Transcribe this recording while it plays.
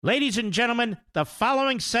Ladies and gentlemen, the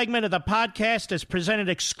following segment of the podcast is presented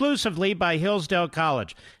exclusively by Hillsdale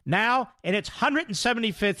College, now in its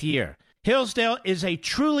 175th year. Hillsdale is a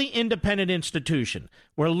truly independent institution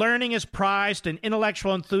where learning is prized and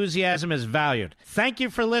intellectual enthusiasm is valued. Thank you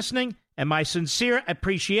for listening, and my sincere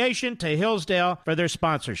appreciation to Hillsdale for their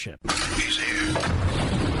sponsorship. He's here.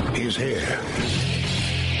 He's here.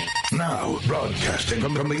 Now, broadcasting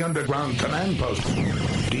from the underground command post,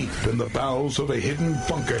 deep in the bowels of a hidden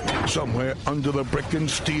bunker, somewhere under the brick and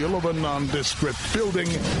steel of a nondescript building,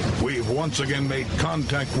 we've once again made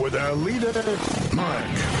contact with our leader, Mark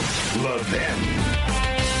Levin.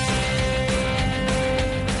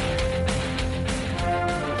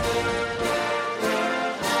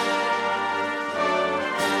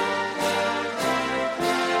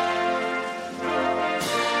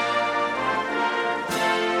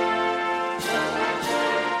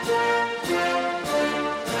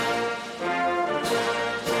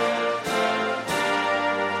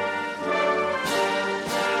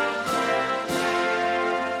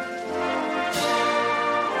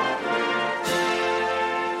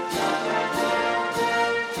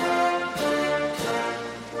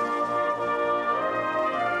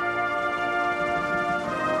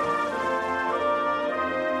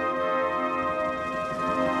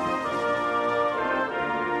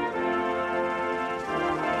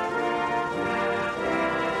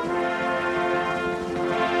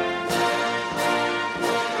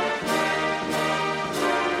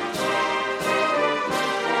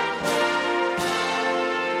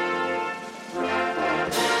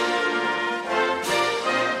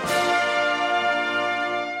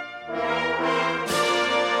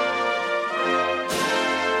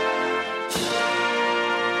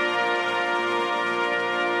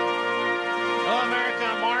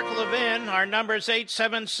 Our number is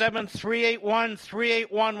 877-381-3811,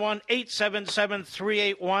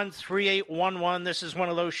 877-381-3811. This is one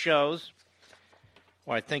of those shows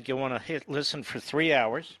where I think you want to listen for 3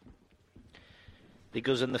 hours,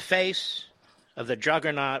 because in the face of the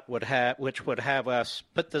juggernaut which would have us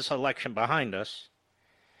put this election behind us,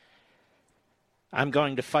 I'm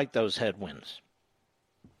going to fight those headwinds.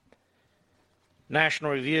 National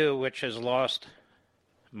Review, which has lost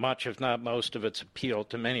much, if not most, of its appeal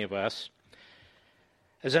to many of us,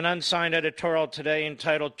 is an unsigned editorial today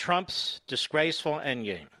entitled Trump's Disgraceful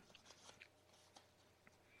Endgame.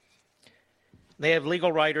 They have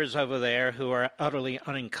legal writers over there who are utterly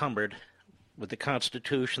unencumbered with the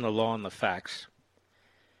Constitution, the law, and the facts.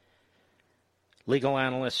 Legal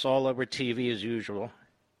analysts all over TV as usual,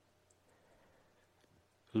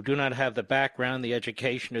 who do not have the background, the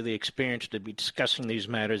education, or the experience to be discussing these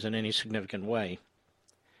matters in any significant way.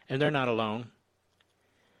 And they're not alone.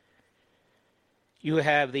 You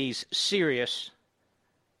have these serious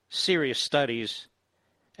studies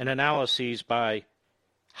and analyses by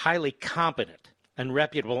highly competent and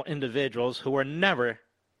reputable individuals who were never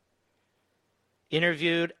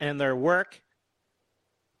interviewed, and their work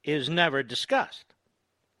is never discussed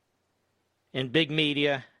in big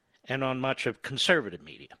media and on much of conservative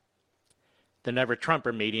media, the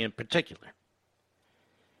never-Trumper media in particular.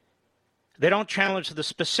 They don't challenge the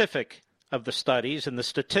specific of the studies and the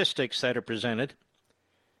statistics that are presented.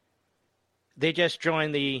 They just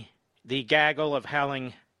join the gaggle of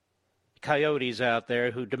howling coyotes out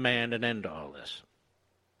there who demand an end to all this.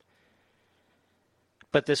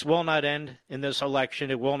 But this will not end in this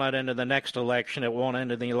election. It will not end in the next election. It won't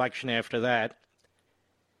end in the election after that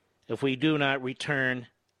if we do not return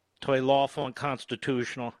to a lawful and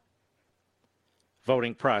constitutional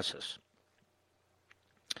voting process.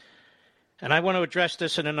 And I want to address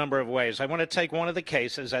this in a number of ways. I want to take one of the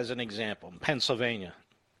cases as an example, Pennsylvania,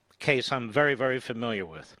 a case I'm very, very familiar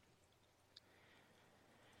with.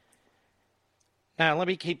 Now, let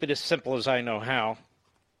me keep it as simple as I know how.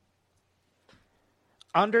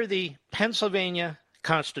 Under the Pennsylvania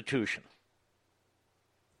Constitution,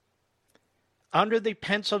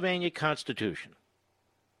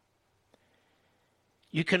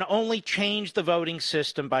 you can only change the voting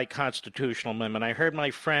system by constitutional amendment. I heard my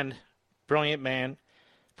friend, brilliant man,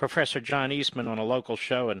 Professor John Eastman, on a local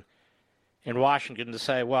show in Washington to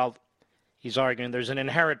say, well, he's arguing there's an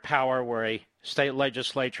inherent power where a state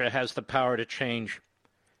legislature has the power to change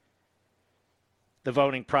the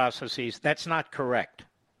voting processes. That's not correct,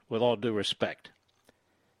 with all due respect.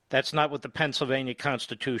 That's not what the Pennsylvania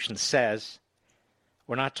Constitution says.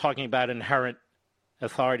 We're not talking about inherent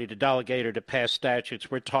authority to delegate or to pass statutes.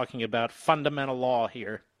 We're talking about fundamental law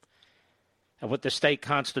here and what the state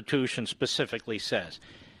constitution specifically says.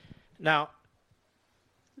 Now,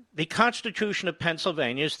 the Constitution of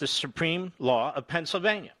Pennsylvania is the supreme law of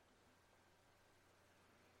Pennsylvania.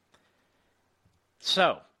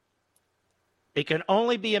 So, it can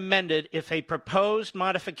only be amended if a proposed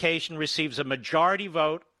modification receives a majority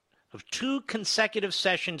vote of 2 consecutive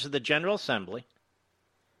sessions of the General Assembly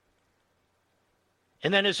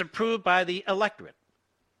and then is approved by the electorate.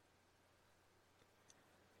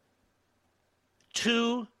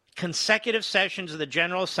 2 consecutive sessions of the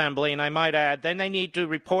General Assembly, and I might add, then they need to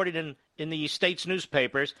report it in the state's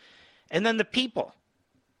newspapers, and then the people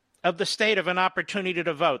of the state have an opportunity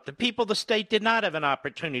to vote. The people of the state did not have an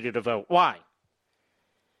opportunity to vote. Why?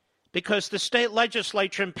 Because the state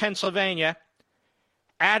legislature in Pennsylvania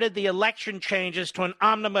added the election changes to an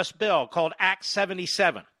omnibus bill called Act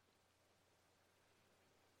 77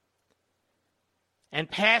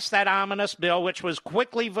 and passed that omnibus bill, which was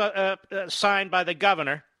quickly signed by the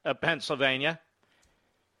governor of Pennsylvania.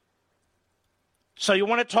 So you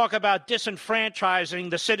want to talk about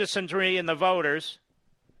disenfranchising the citizenry and the voters.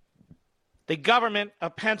 The government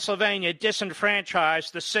of Pennsylvania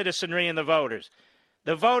disenfranchised the citizenry and the voters.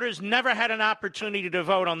 The voters never had an opportunity to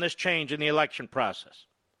vote on this change in the election process.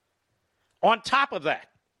 On top of that,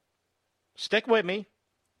 stick with me.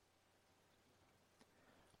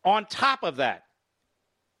 On top of that,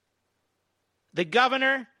 the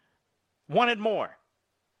governor wanted more.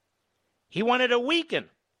 He wanted to weaken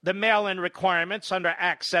the mail-in requirements under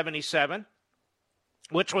Act 77,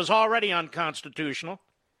 which was already unconstitutional.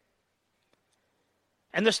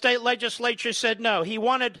 And the state legislature said no. He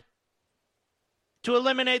wanted to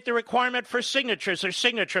eliminate the requirement for signatures or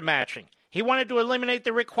signature matching. He wanted to eliminate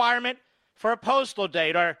the requirement for a postal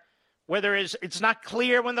date, or whether it's not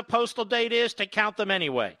clear when the postal date is, to count them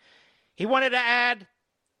anyway. He wanted to add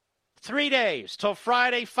 3 days till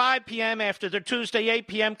Friday 5 p.m. after the Tuesday 8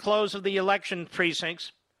 p.m. close of the election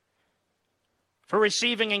precincts for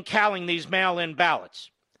receiving and counting these mail-in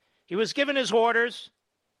ballots. He was given his orders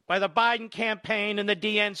by the Biden campaign and the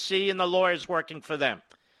DNC and the lawyers working for them,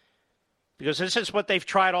 because this is what they've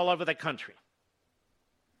tried all over the country.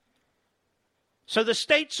 So the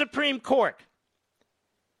state Supreme Court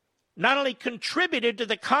not only contributed to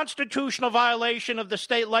the constitutional violation of the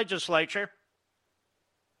state legislature,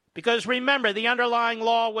 because remember, the underlying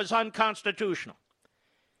law was unconstitutional,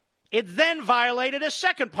 it then violated a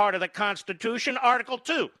second part of the Constitution, Article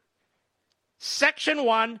 2, Section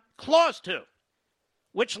 1, Clause 2,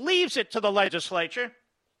 which leaves it to the legislature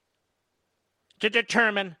to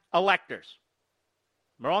determine electors.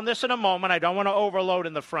 More on this in a moment. I don't want to overload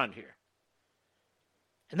in the front here.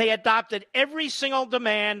 And they adopted every single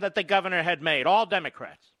demand that the governor had made, all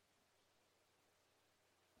Democrats.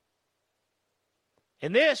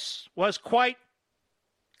 And this was quite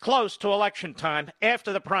close to election time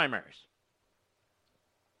after the primaries.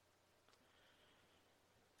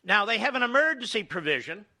 Now, they have an emergency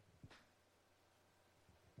provision.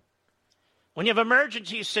 When you have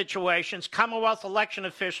emergency situations, Commonwealth election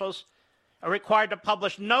officials are required to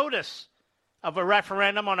publish notice of a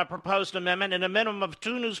referendum on a proposed amendment in a minimum of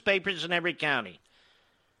 2 newspapers in every county.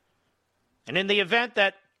 And in the event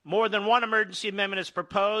that more than one emergency amendment is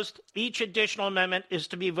proposed, each additional amendment is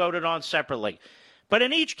to be voted on separately. But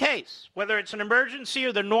in each case, whether it's an emergency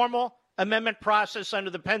or the normal amendment process under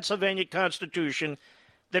the Pennsylvania Constitution,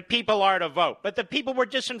 the people are to vote. But the people were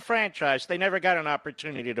disenfranchised. They never got an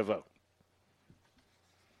opportunity to vote.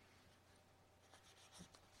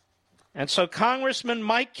 And so Congressman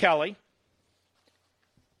Mike Kelly,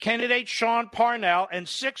 candidate Sean Parnell, and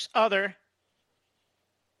 6 other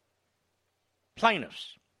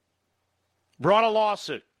plaintiffs brought a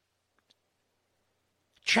lawsuit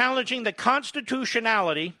challenging the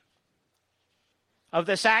constitutionality of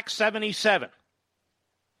this Act 77,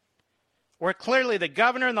 where clearly the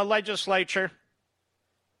governor and the legislature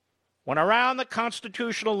went around the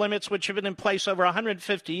constitutional limits which have been in place over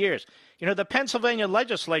 150 years. You know, the Pennsylvania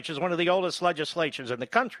legislature is one of the oldest legislatures in the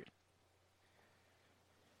country.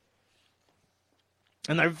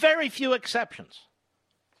 And there are very few exceptions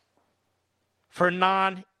for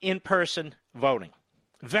non-in-person voting.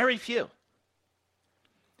 Very few.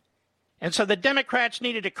 And so the Democrats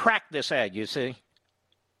needed to crack this egg, you see.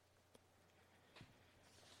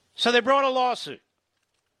 So they brought a lawsuit.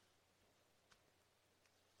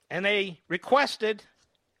 And they requested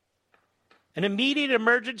an immediate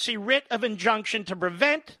emergency writ of injunction to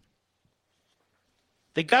prevent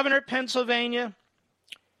the governor of Pennsylvania,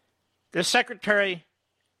 the Secretary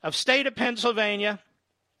of State of Pennsylvania,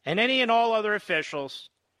 and any and all other officials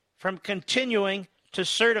from continuing to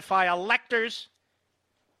certify electors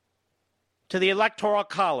to the Electoral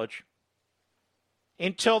College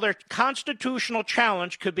until their constitutional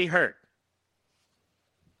challenge could be heard.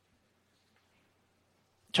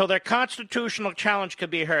 Until their constitutional challenge could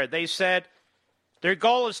be heard. They said Their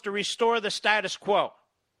goal is to restore the status quo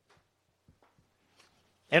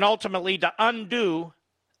and ultimately to undo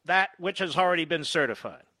that which has already been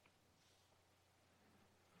certified.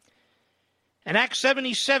 And Act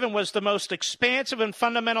 77 was the most expansive and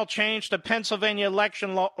fundamental change to Pennsylvania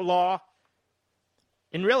election law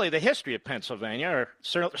in really the history of Pennsylvania, or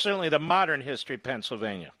certainly the modern history of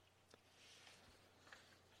Pennsylvania.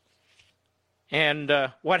 And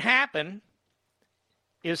what happened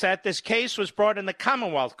is that this case was brought in the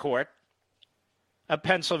Commonwealth Court of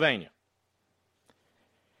Pennsylvania.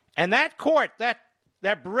 And that court,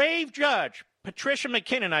 that brave judge, Patricia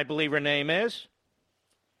McKinnon, I believe her name is,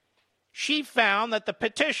 she found that the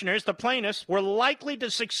petitioners, the plaintiffs, were likely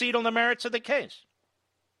to succeed on the merits of the case.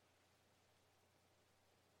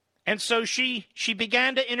 And so she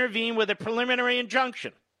began to intervene with a preliminary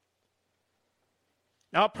injunction.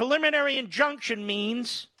 Now, a preliminary injunction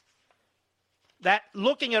means that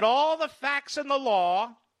looking at all the facts in the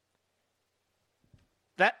law,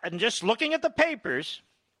 and just looking at the papers,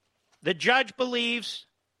 the judge believes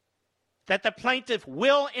that the plaintiff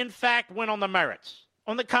will, in fact, win on the merits,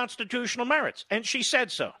 on the constitutional merits. And she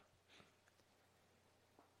said so.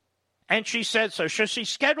 And she said so. So she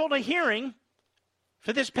scheduled a hearing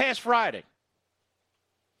for this past Friday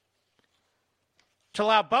to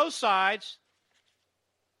allow both sides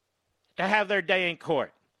to have their day in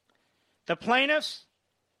court. The plaintiffs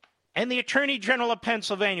and the Attorney General of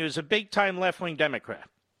Pennsylvania is a big-time left-wing Democrat.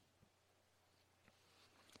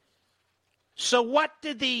 So what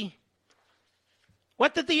did the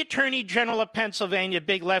Attorney General of Pennsylvania,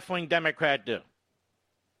 big left-wing Democrat, do?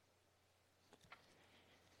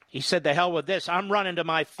 He said, "The hell with this. I'm running to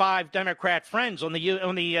my 5 Democrat friends on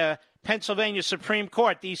the Pennsylvania Supreme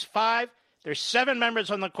Court. These 5, there's 7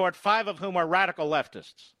 members on the court, 5 of whom are radical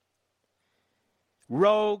leftists.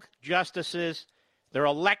 Rogue justices. They're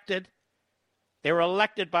elected. They were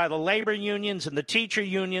elected by the labor unions and the teacher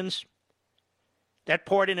unions that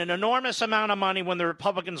poured in an enormous amount of money when the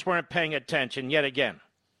Republicans weren't paying attention yet again.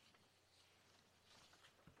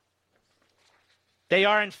 They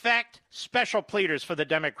are, in fact, special pleaders for the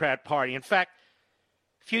Democrat Party. In fact,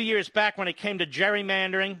 a few years back when it came to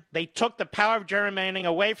gerrymandering, they took the power of gerrymandering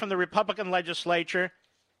away from the Republican legislature,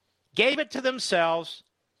 gave it to themselves,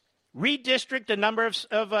 redistricted a number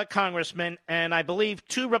of congressmen, and I believe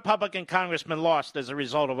 2 Republican congressmen lost as a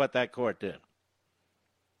result of what that court did.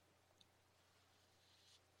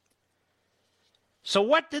 So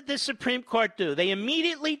what did the Supreme Court do? They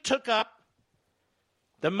immediately took up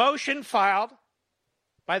the motion filed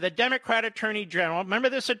by the Democrat Attorney General. Remember,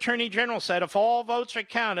 this Attorney General said if all votes are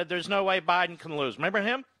counted, there's no way Biden can lose. Remember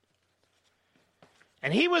him?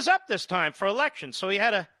 And he was up this time for election, so he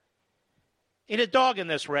had a dog in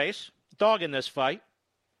this race, dog in this fight.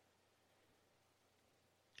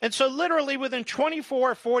 And so literally within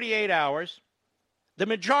 24 or 48 hours, the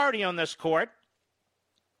majority on this court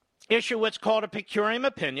issue what's called a per curiam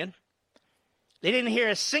opinion. They didn't hear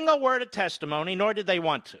a single word of testimony, nor did they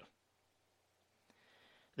want to.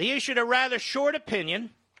 They issued a rather short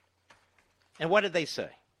opinion, and what did they say?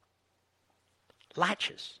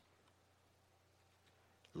 Latches.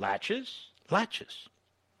 Latches? Latches.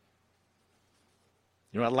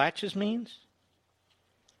 You know what latches means?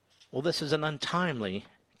 Well, this is an untimely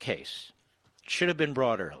case. It should have been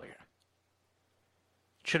brought earlier.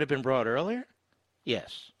 Should have been brought earlier?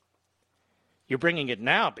 Yes. You're bringing it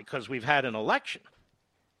now because we've had an election.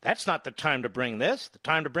 That's not the time to bring this. The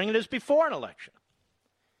time to bring it is before an election.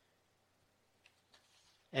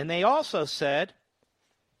 And they also said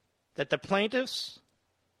that the plaintiffs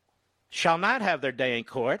shall not have their day in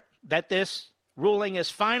court, that this ruling is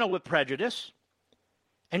final with prejudice,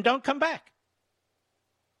 and don't come back.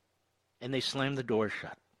 And they slammed the door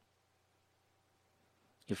shut.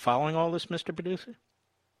 You following all this, Mr. Producer?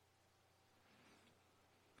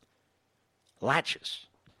 Latches.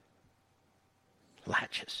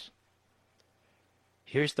 Latches.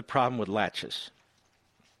 Here's the problem with latches.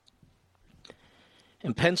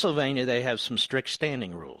 In Pennsylvania, they have some strict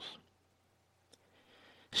standing rules.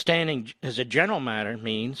 Standing, as a general matter,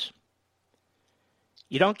 means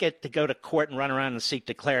you don't get to go to court and run around and seek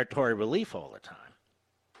declaratory relief all the time.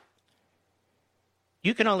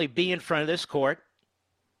 You can only be in front of this court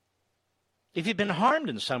if you've been harmed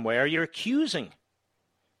in some way or you're accusing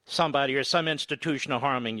somebody or some institution of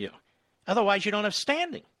harming you. Otherwise, you don't have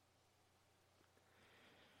standing.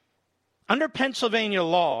 Under Pennsylvania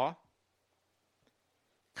law,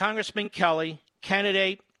 Congressman Kelly,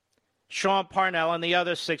 candidate Sean Parnell, and the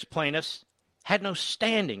other 6 plaintiffs had no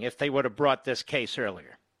standing if they would have brought this case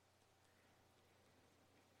earlier.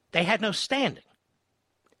 They had no standing.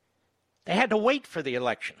 They had to wait for the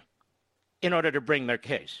election. in order to bring their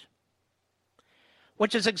case,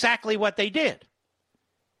 which is exactly what they did.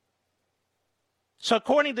 So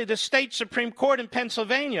according to the state Supreme Court in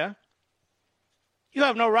Pennsylvania, you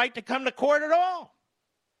have no right to come to court at all.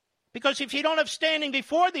 Because if you don't have standing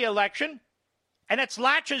before the election, and it's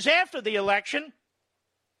latches after the election,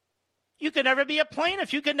 you can never be a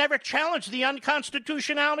plaintiff. You can never challenge the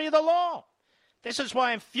unconstitutionality of the law. This is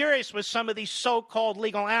why I'm furious with some of these so-called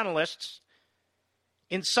legal analysts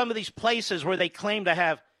in some of these places where they claim to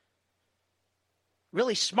have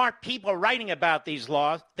really smart people writing about these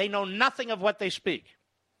laws. They know nothing of what they speak.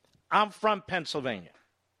 I'm from Pennsylvania.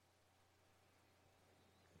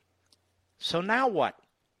 So now what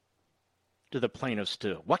do the plaintiffs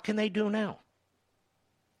do? What can they do now?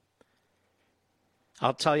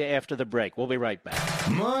 I'll tell you after the break. We'll be right back.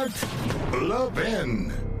 Mark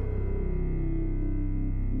Levin.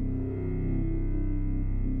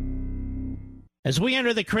 As we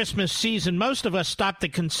enter the Christmas season, most of us stop to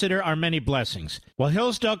consider our many blessings. Well,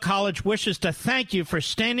 Hillsdale College wishes to thank you for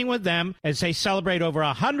standing with them as they celebrate over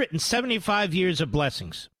 175 years of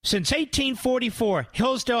blessings. Since 1844,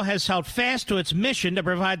 Hillsdale has held fast to its mission to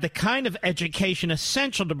provide the kind of education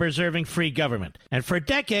essential to preserving free government. And for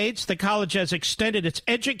decades, the college has extended its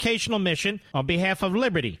educational mission on behalf of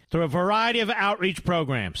liberty through a variety of outreach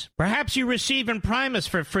programs. Perhaps you receive Imprimis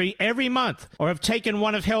for free every month, or have taken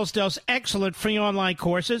one of Hillsdale's excellent free online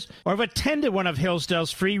courses, or have attended one of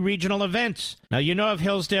Hillsdale's free regional events. Now, you know of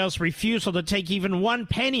Hillsdale's refusal to take even 1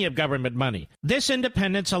 penny of government money. This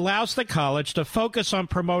independence allows the college to focus on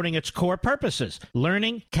promoting its core purposes: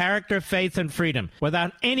 learning, character, faith, and freedom,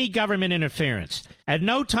 without any government interference. At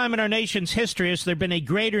no time in our nation's history has there been a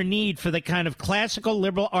greater need for the kind of classical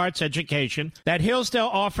liberal arts education that Hillsdale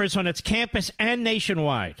offers on its campus and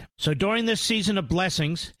nationwide. So during this season of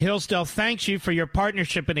blessings, Hillsdale thanks you for your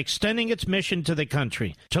partnership in extending its mission to the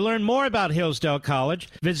country. To learn more about Hillsdale College,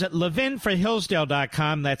 visit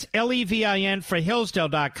levinforhillsdale.com. That's Levin for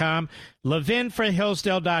Hillsdale.com,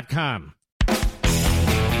 levinforhillsdale.com.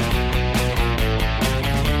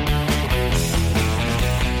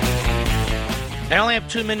 I only have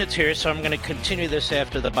 2 minutes here, so I'm going to continue this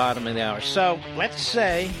after the bottom of the hour. So let's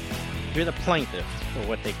say you're the plaintiff, or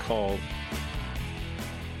what they call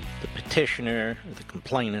the petitioner, or the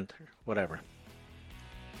complainant, or whatever.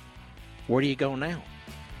 Where do you go now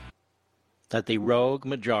that the rogue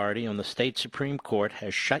majority on the state Supreme Court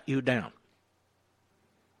has shut you down?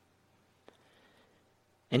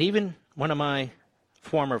 And even one of my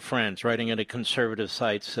former friends writing at a conservative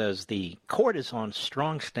site says the court is on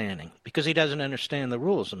strong standing because he doesn't understand the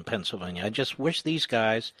rules in Pennsylvania. I just wish these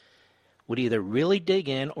guys would either really dig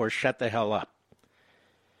in or shut the hell up.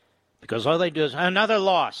 Because all they do is, another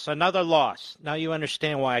loss, another loss. Now you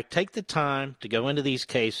understand why I take the time to go into these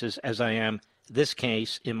cases as I am this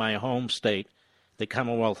case in my home state, the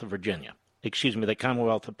Commonwealth of Virginia. The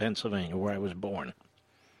Commonwealth of Pennsylvania, where I was born.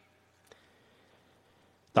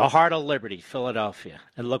 The heart of liberty, Philadelphia.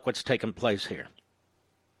 And look what's taken place here.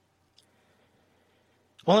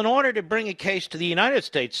 Well, in order to bring a case to the United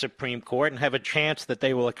States Supreme Court and have a chance that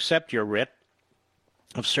they will accept your writ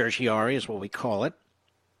of certiorari, is what we call it,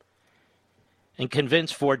 and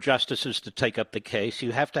convince 4 justices to take up the case,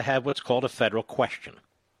 you have to have what's called a federal question.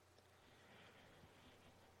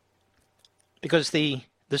 Because the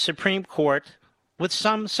Supreme Court, with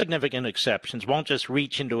some significant exceptions, won't just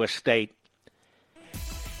reach into a state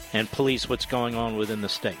and police what's going on within the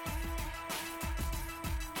state.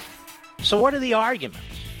 So what are the arguments?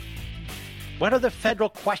 What are the federal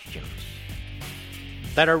questions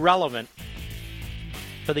that are relevant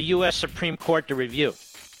for the U.S. Supreme Court to review?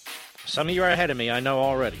 Some of you are ahead of me, I know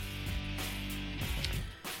already.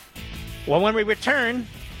 Well, when we return,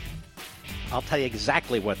 I'll tell you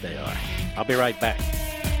exactly what they are. I'll be right back.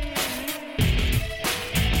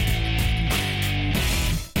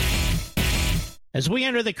 As we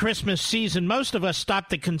enter the Christmas season, most of us stop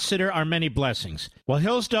to consider our many blessings. Well,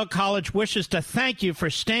 Hillsdale College wishes to thank you for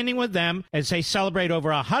standing with them as they celebrate over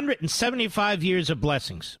 175 years of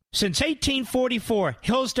blessings. Since 1844,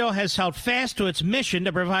 Hillsdale has held fast to its mission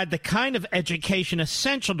to provide the kind of education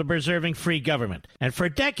essential to preserving free government. And for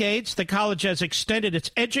decades, the college has extended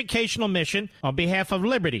its educational mission on behalf of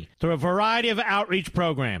liberty through a variety of outreach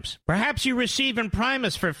programs. Perhaps you receive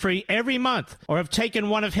Imprimis for free every month, or have taken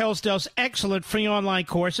one of Hillsdale's excellent free online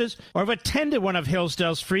courses, or have attended one of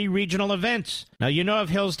Hillsdale's free regional events. Now, you know of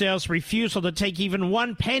Hillsdale's refusal to take even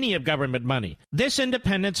 1 penny of government money. This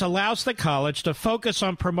independence allows the college to focus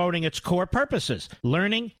on promoting its core purposes: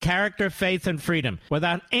 learning, character, faith, and freedom,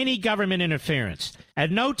 without any government interference. At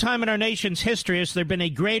no time in our nation's history has there been a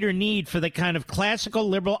greater need for the kind of classical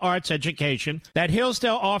liberal arts education that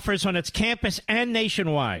Hillsdale offers on its campus and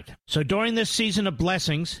nationwide. So during this season of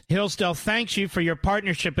blessings, Hillsdale thanks you for your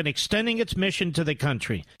partnership in extending its mission to the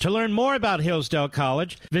country. To learn more about Hillsdale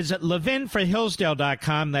College, visit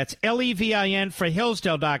levinforhillsdale.com. That's Levin for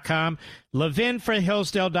Hillsdale.com,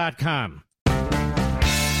 levinforhillsdale.com.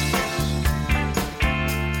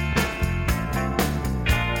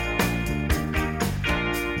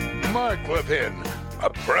 Mark Levin, a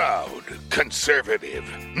proud conservative.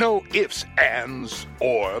 No ifs, ands,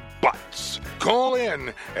 or buts. Call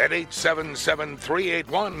in at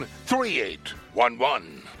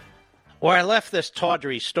 877-381-3811. Where I left this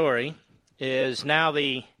tawdry story is now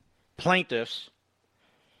the plaintiffs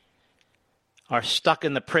are stuck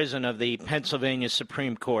in the prison of the Pennsylvania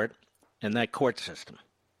Supreme Court and that court system.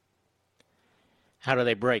 How do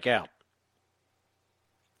they break out?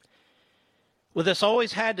 Well, this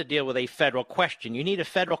always had to deal with a federal question. You need a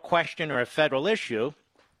federal question or a federal issue.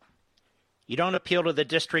 You don't appeal to the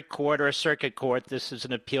district court or a circuit court. This is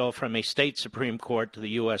an appeal from a state Supreme Court to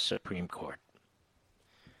the U.S. Supreme Court.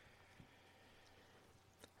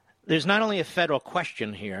 There's not only a federal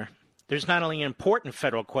question here, there's not only an important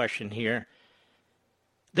federal question here,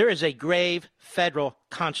 there is a grave federal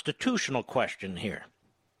constitutional question here.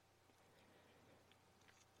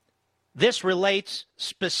 This relates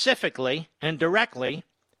specifically and directly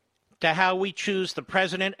to how we choose the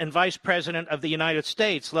President and Vice President of the United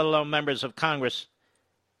States, let alone members of Congress,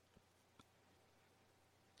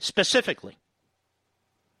 specifically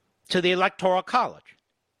to the Electoral College.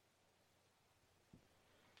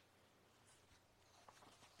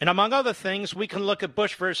 And among other things, we can look at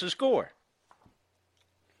Bush versus Gore,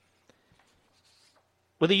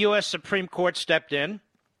 where the U.S. Supreme Court stepped in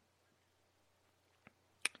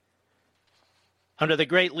under the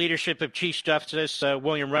great leadership of Chief Justice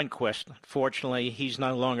William Rehnquist. Fortunately, he's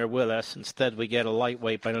no longer with us. Instead, we get a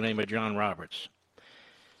lightweight by the name of John Roberts.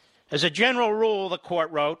 As a general rule, the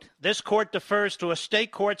court wrote, this court defers to a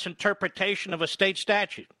state court's interpretation of a state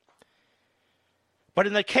statute. But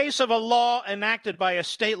in the case of a law enacted by a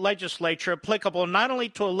state legislature applicable not only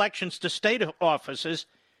to elections to state offices,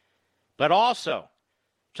 but also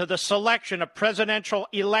to the selection of presidential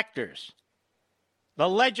electors, the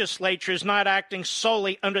legislature is not acting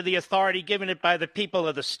solely under the authority given it by the people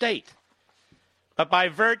of the state, but by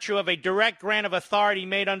virtue of a direct grant of authority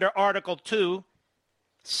made under Article 2,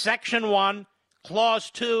 Section 1, Clause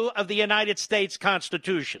 2 of the United States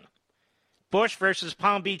Constitution. Bush versus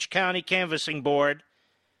Palm Beach County Canvassing Board,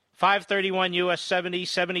 531 U.S. 70,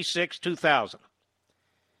 76, 2000.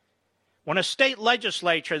 When a state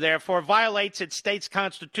legislature, therefore, violates its state's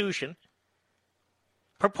constitution,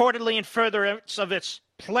 purportedly in furtherance of its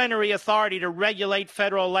plenary authority to regulate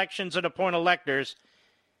federal elections and appoint electors,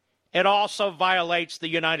 it also violates the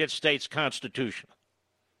United States Constitution.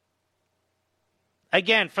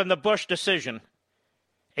 Again, from the Bush decision,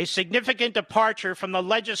 a significant departure from the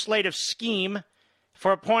legislative scheme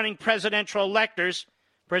for appointing presidential electors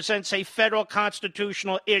presents a federal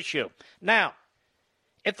constitutional issue. Now,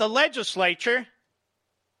 if the legislature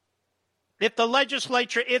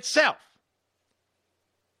itself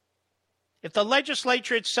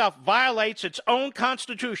violates its own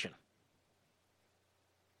constitution,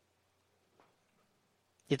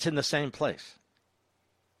 it's in the same place.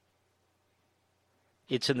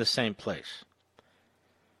 It's in the same place.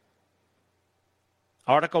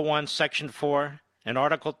 Article 1, Section 4, and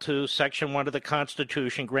Article 2, Section 1 of the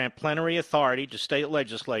Constitution grant plenary authority to state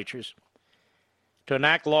legislatures to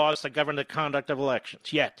enact laws that govern the conduct of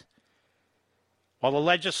elections. Yet, while the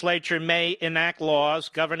legislature may enact laws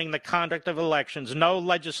governing the conduct of elections, no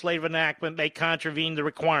legislative enactment may contravene the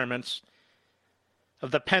requirements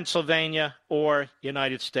of the Pennsylvania or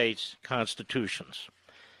United States constitutions.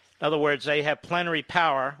 In other words, they have plenary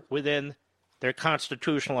power within their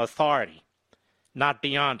constitutional authority, not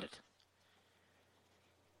beyond it.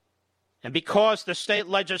 And because the state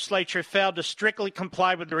legislature failed to strictly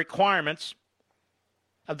comply with the requirements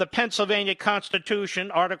of the Pennsylvania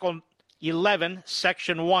Constitution, Article 11,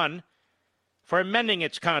 Section 1, for amending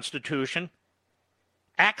its Constitution,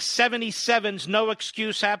 Act 77's no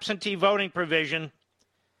excuse absentee voting provision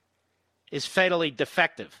is fatally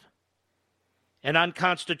defective and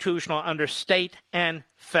unconstitutional under state and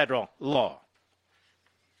federal law.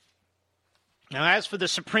 Now, as for the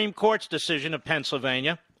Supreme Court's decision of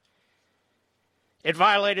Pennsylvania, it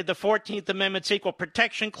violated the 14th Amendment's Equal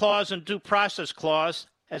Protection Clause and Due Process Clause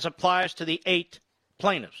as applies to the 8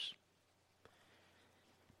 plaintiffs.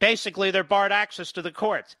 Basically, they're barred access to the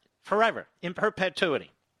courts forever, in perpetuity.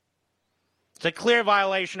 It's a clear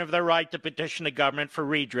violation of their right to petition the government for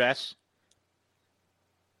redress.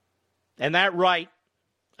 And that right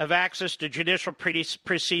of access to judicial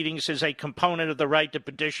proceedings is a component of the right to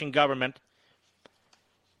petition government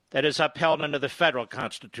that is upheld under the federal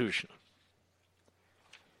Constitution.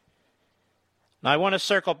 Now, I want to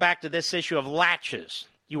circle back to this issue of latches.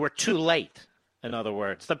 You were too late, in other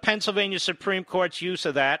words. The Pennsylvania Supreme Court's use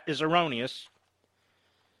of that is erroneous.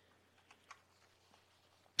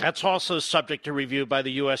 That's also subject to review by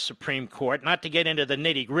the U.S. Supreme Court. Not to get into the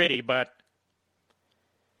nitty-gritty, but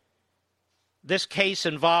this case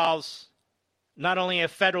involves not only a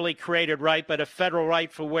federally created right, but a federal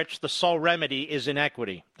right for which the sole remedy is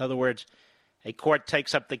inequity. In other words, a court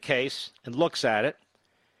takes up the case and looks at it,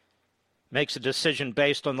 makes a decision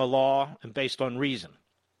based on the law and based on reason.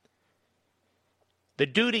 The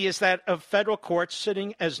duty is that of federal courts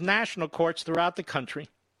sitting as national courts throughout the country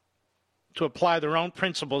to apply their own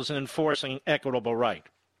principles in enforcing equitable right.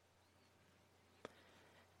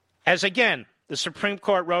 As again, the Supreme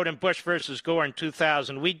Court wrote in Bush versus Gore in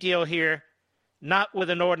 2000, we deal here not with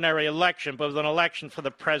an ordinary election, but with an election for the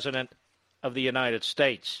President of the United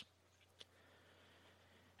States.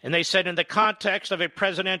 And they said in the context of a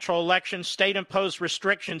presidential election, state-imposed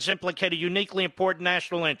restrictions implicate a uniquely important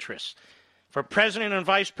national interest. For President and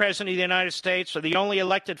Vice President of the United States are the only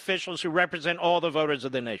elected officials who represent all the voters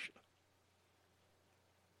of the nation.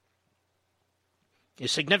 A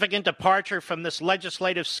significant departure from this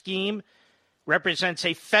legislative scheme represents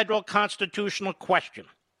a federal constitutional question.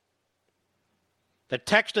 The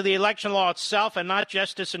text of the election law itself, and not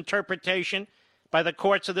just its interpretation by the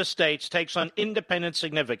courts of the states, takes on independent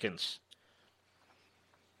significance.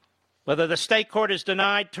 Whether the state court has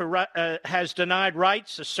denied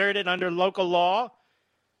rights asserted under local law,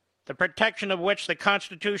 the protection of which the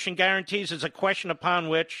Constitution guarantees, is a question upon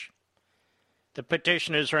which the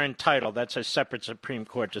petitioners are entitled. That's a separate Supreme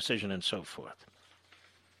Court decision and so forth.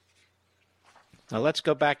 Now let's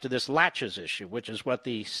go back to this latches issue, which is what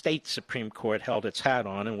the state Supreme Court held its hat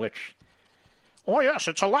on, in which, oh yes,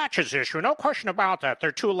 it's a latches issue, no question about that,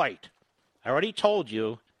 they're too late. I already told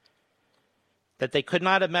you that they could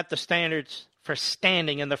not have met the standards for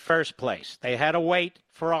standing in the first place. They had to wait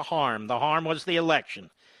for a harm. The harm was the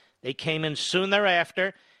election. They came in soon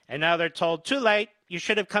thereafter, and now they're told, too late, you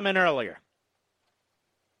should have come in earlier.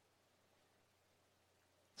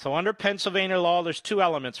 So under Pennsylvania law, there's two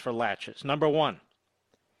elements for latches. Number one,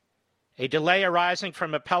 a delay arising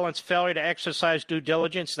from appellant's failure to exercise due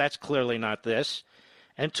diligence. That's clearly not this.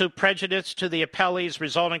 And two, prejudice to the appellees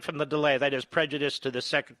resulting from the delay. That is, prejudice to the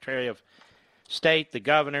Secretary of State, the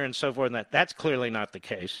governor, and so forth. That's clearly not the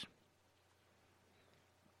case.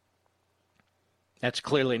 That's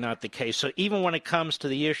clearly not the case. So even when it comes to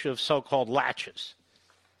the issue of so-called latches,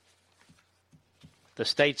 the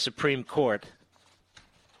state Supreme Court,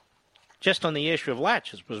 just on the issue of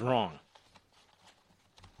latches, was wrong.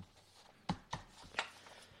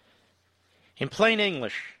 In plain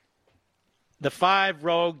English, the 5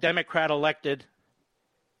 rogue Democrat-elected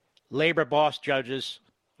labor boss judges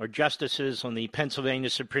or justices on the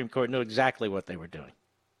Pennsylvania Supreme Court knew exactly what they were doing.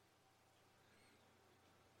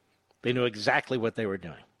 They knew exactly what they were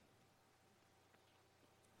doing.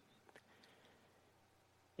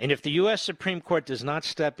 And if the U.S. Supreme Court does not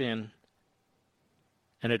step in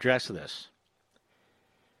and address this,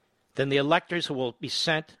 then the electors who will be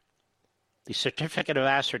sent the certificate of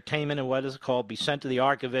ascertainment and what is it called, be sent to the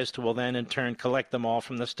archivist, who will then in turn collect them all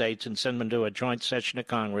from the states and send them to a joint session of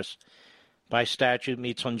Congress. By statute,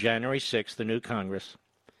 meets on January 6th, the new Congress,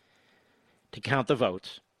 to count the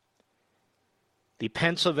votes. The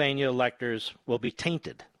Pennsylvania electors will be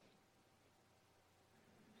tainted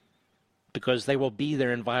because they will be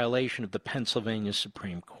there in violation of the Pennsylvania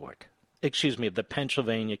Supreme Court. Of the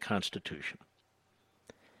Pennsylvania Constitution.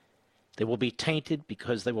 They will be tainted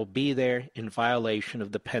because they will be there in violation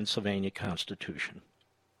of the Pennsylvania Constitution.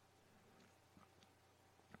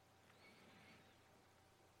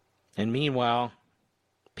 And meanwhile,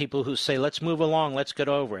 people who say, let's move along, let's get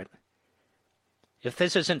over it. If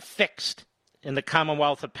this isn't fixed in the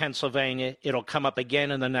Commonwealth of Pennsylvania, it'll come up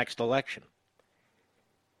again in the next election.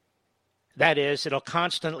 That is, it'll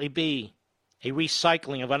constantly be a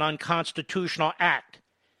recycling of an unconstitutional act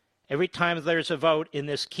every time there's a vote in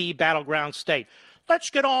this key battleground state.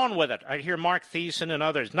 Let's get on with it. I hear Mark Thiessen and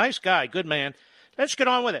others. Nice guy, good man. Let's get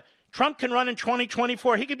on with it. Trump can run in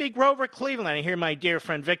 2024. He could be Grover Cleveland. I hear my dear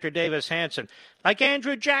friend Victor Davis Hanson. Like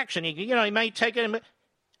Andrew Jackson, he may take it.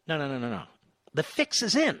 No. The fix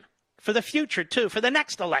is in for the future, too, for the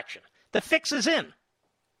next election. The fix is in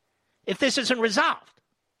if this isn't resolved.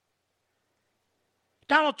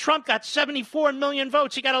 Donald Trump got 74 million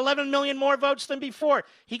votes. He got 11 million more votes than before.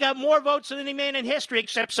 He got more votes than any man in history,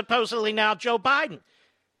 except supposedly now Joe Biden.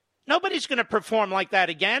 Nobody's going to perform like that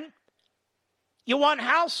again. You won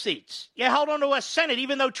House seats. You held on to a Senate,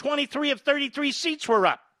 even though 23 of 33 seats were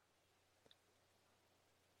up.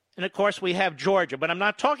 And, of course, we have Georgia. But I'm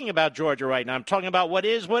not talking about Georgia right now. I'm talking about what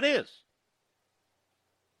is what is.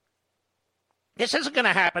 This isn't going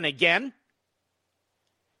to happen again.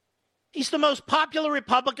 He's the most popular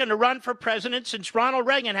Republican to run for president since Ronald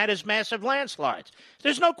Reagan had his massive landslides.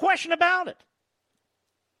 There's no question about it.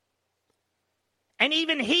 And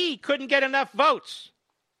even he couldn't get enough votes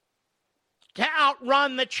to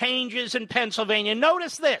outrun the changes in Pennsylvania.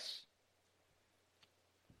 Notice this.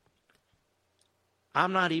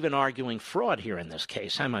 I'm not even arguing fraud here in this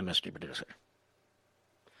case, am I, Mr. Producer?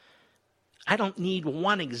 I don't need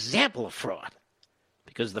one example of fraud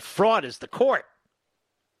because the fraud is the court.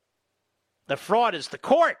 The fraud is the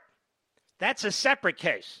court. That's a separate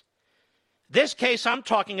case. This case I'm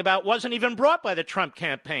talking about wasn't even brought by the Trump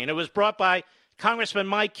campaign. It was brought by Congressman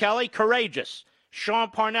Mike Kelly, courageous, Sean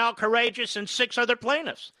Parnell, courageous, and 6 other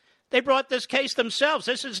plaintiffs. They brought this case themselves.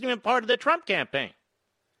 This isn't even part of the Trump campaign.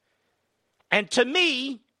 And to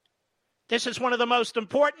me, this is one of the most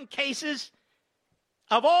important cases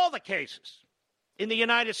of all the cases in the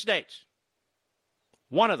United States.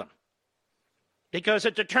 One of them. Because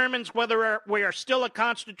it determines whether we are still a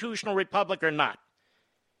constitutional republic or not.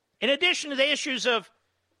 In addition to the issues of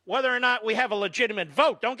whether or not we have a legitimate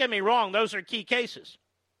vote, don't get me wrong, those are key cases.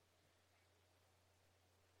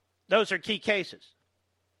 Those are key cases.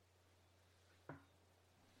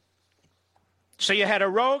 So you had a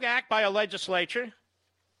rogue act by a legislature, you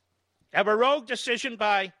have a rogue decision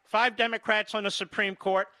by 5 Democrats on the Supreme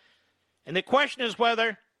Court, and the question is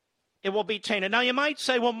whether it will be tainted. Now, you might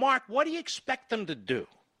say, well, Mark, what do you expect them to do?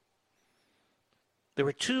 There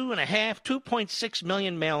were 2.6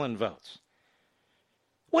 million mail-in votes.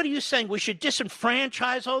 What are you saying? We should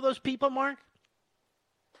disenfranchise all those people, Mark?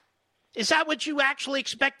 Is that what you actually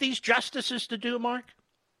expect these justices to do, Mark?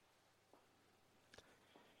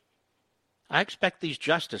 I expect these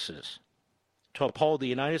justices to uphold the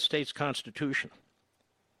United States Constitution.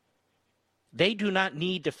 They do not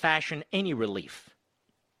need to fashion any relief.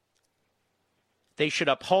 They should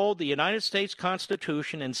uphold the United States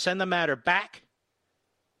Constitution and send the matter back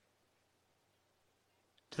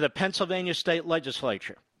to the Pennsylvania State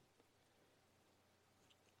Legislature.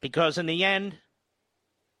 Because in the end,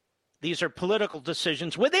 these are political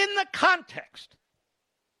decisions within the context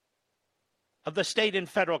of the state and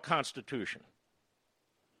federal constitution.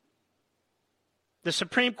 The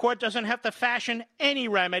Supreme Court doesn't have to fashion any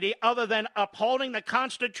remedy other than upholding the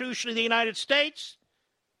Constitution of the United States,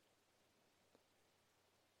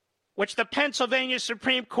 which the Pennsylvania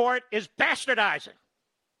Supreme Court is bastardizing,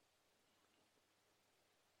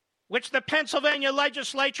 which the Pennsylvania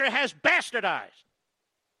legislature has bastardized.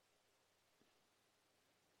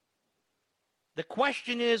 The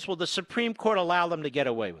question is, will the Supreme Court allow them to get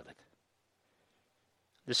away with it?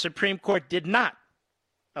 The Supreme Court did not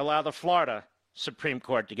allow the Florida Supreme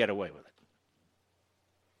Court to get away with it.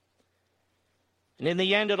 And in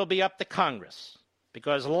the end, it'll be up to Congress.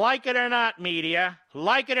 Because like it or not, media,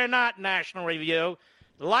 like it or not, National Review,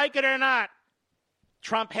 like it or not,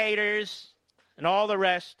 Trump haters and all the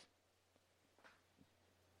rest,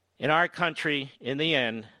 in our country, in the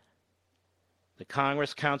end, the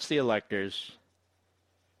Congress counts the electors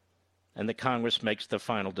and the Congress makes the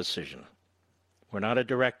final decision. We're not a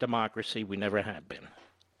direct democracy. We never have been.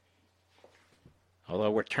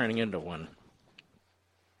 Although we're turning into one.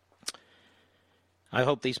 I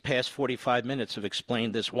hope these past 45 minutes have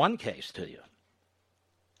explained this one case to you.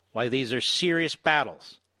 Why these are serious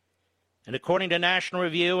battles. And according to National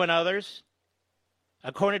Review and others,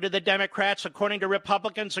 according to the Democrats, according to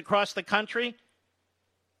Republicans across the country,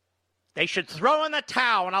 they should throw in the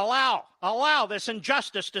towel and allow this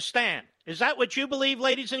injustice to stand. Is that what you believe,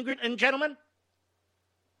 ladies and gentlemen?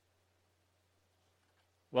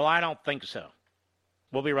 Well, I don't think so.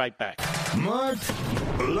 We'll be right back. Mark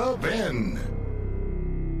Levin.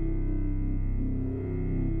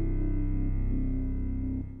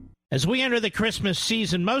 As we enter the Christmas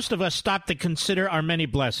season, most of us stop to consider our many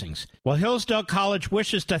blessings. Well, Hillsdale College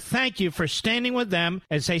wishes to thank you for standing with them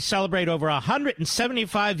as they celebrate over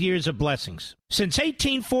 175 years of blessings. Since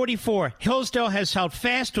 1844, Hillsdale has held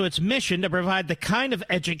fast to its mission to provide the kind of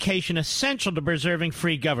education essential to preserving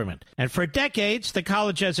free government. And for decades, the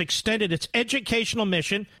college has extended its educational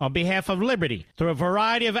mission on behalf of liberty through a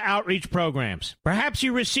variety of outreach programs. Perhaps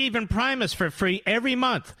you receive Imprimis for free every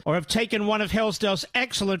month or have taken one of Hillsdale's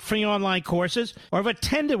excellent free free online courses or have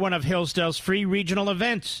attended one of Hillsdale's free regional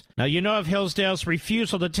events. Now, you know of Hillsdale's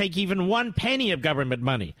refusal to take even 1 penny of government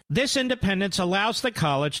money. This independence allows the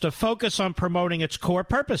college to focus on promoting its core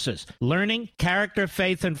purposes, learning, character,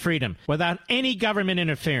 faith, and freedom, without any government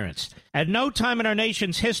interference. At no time in our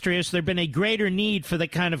nation's history has there been a greater need for the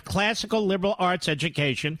kind of classical liberal arts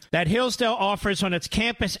education that Hillsdale offers on its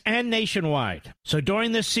campus and nationwide. So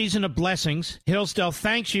during this season of blessings, Hillsdale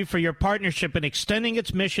thanks you for your partnership in extending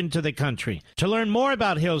its mission to the country. To learn more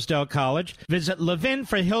about Hillsdale College, visit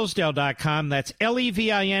levinforhillsdale.com. That's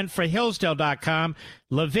Levin for Hillsdale.com,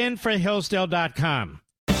 levinforhillsdale.com.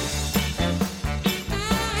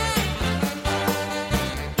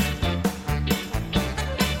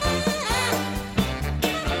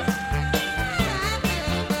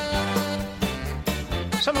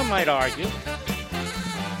 Someone might argue,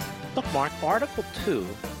 look, Mark, Article 2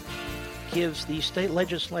 gives the state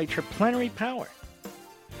legislature plenary power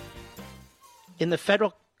in the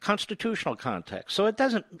federal constitutional context. So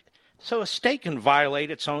a state can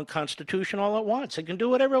violate its own constitution all it wants. It can do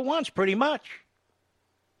whatever it wants, pretty much.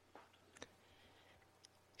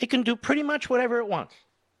 It can do pretty much whatever it wants.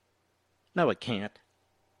 No, it can't.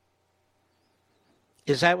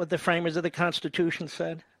 Is that what the framers of the Constitution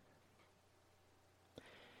said?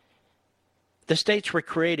 The states were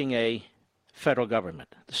creating a federal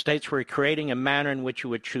government. The states were creating a manner in which you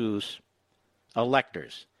would choose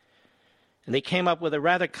electors. And they came up with a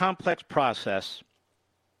rather complex process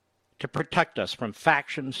to protect us from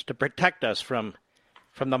factions, to protect us from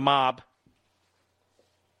the mob.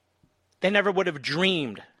 They never would have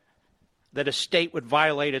dreamed that a state would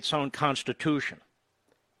violate its own constitution.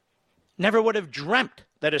 Never would have dreamt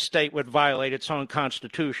that a state would violate its own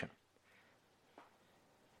constitution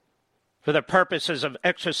for the purposes of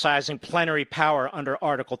exercising plenary power under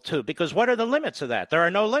Article 2. Because what are the limits of that? There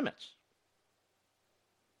are no limits.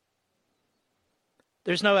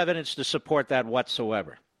 There's no evidence to support that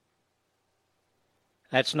whatsoever.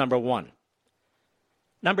 That's number one.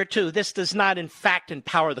 Number two, this does not in fact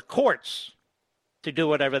empower the courts to do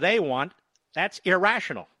whatever they want. That's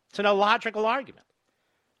irrational. It's an illogical argument.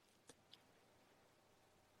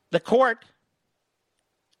 The court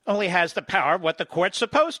only has the power of what the court's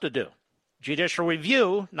supposed to do. Judicial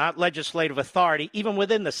review, not legislative authority, even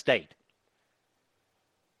within the state.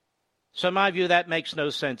 So in my view, that makes no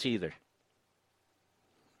sense either.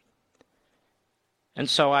 And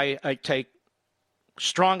so I take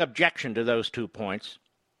strong objection to those 2 points,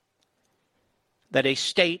 that a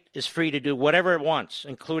state is free to do whatever it wants,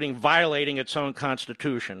 including violating its own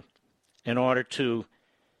constitution, in order to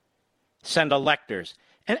send electors.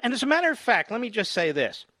 And as a matter of fact, let me just say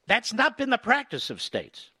this. That's not been the practice of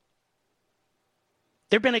states.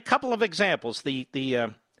 There have been a couple of examples. The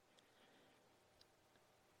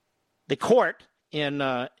court in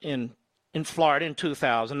Florida in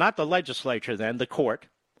 2000, not the legislature then, the court.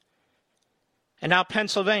 And now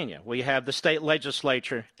Pennsylvania, we have the state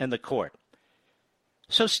legislature and the court.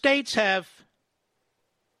 So states have,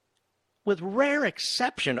 with rare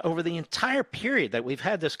exception over the entire period that we've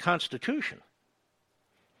had this Constitution,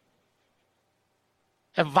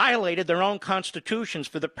 have violated their own constitutions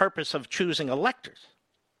for the purpose of choosing electors.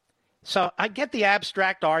 So I get the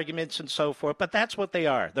abstract arguments and so forth, but that's what they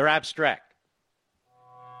are. They're abstract.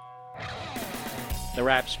 They're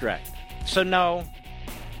abstract. So no,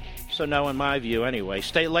 in my view anyway,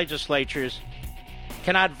 state legislatures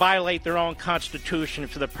cannot violate their own constitution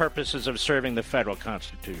for the purposes of serving the federal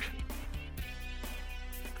constitution.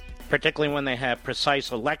 Particularly when they have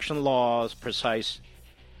precise election laws, precise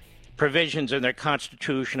provisions in their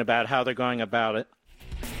constitution about how they're going about it.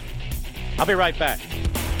 I'll be right back.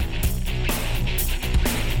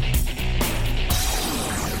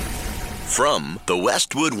 From the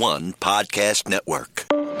Westwood One Podcast Network.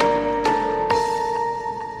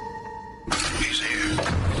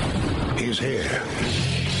 He's here.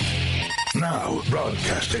 Now,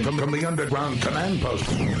 broadcasting from the underground command post,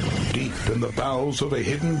 deep in the bowels of a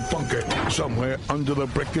hidden bunker, somewhere under the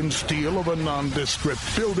brick and steel of a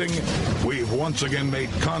nondescript building, we've once again made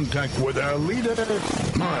contact with our leader,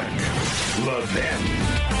 Mark Levin.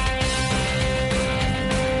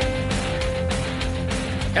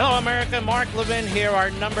 Hello, America. Mark Levin here. Our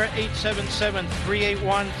number,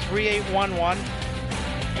 877-381-3811.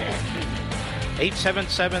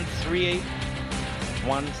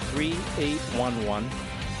 877-381-3811.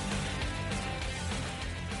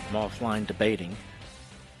 I'm offline debating.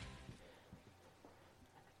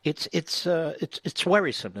 It's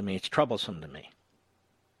worrisome to me. It's troublesome to me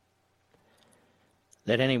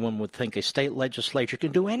that anyone would think a state legislature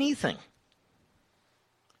can do anything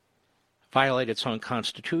violate its own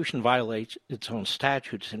constitution, violate its own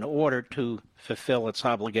statutes in order to fulfill its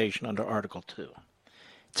obligation under Article 2.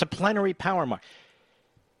 It's a plenary power, Mark.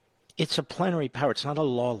 It's a plenary power. It's not a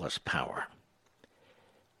lawless power.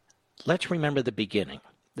 Let's remember the beginning.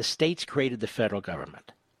 The states created the federal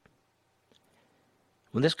government.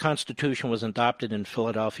 When this Constitution was adopted in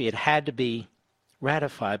Philadelphia, it had to be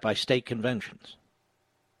ratified by state conventions.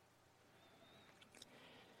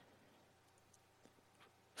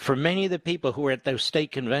 For many of the people who were at those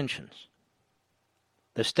state conventions,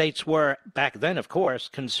 the states were, back then, of course,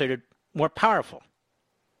 considered more powerful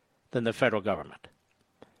than the federal government.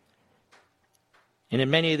 And in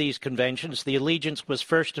many of these conventions, the allegiance was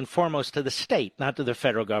first and foremost to the state, not to the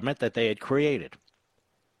federal government that they had created.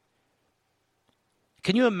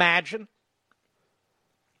 Can you imagine?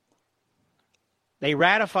 They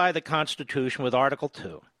ratify the Constitution with Article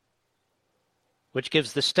 2, which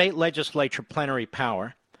gives the state legislature plenary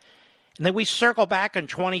power. And then we circle back in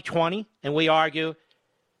 2020 and we argue,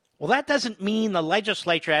 well, that doesn't mean the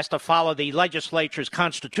legislature has to follow the legislature's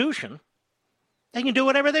constitution. They can do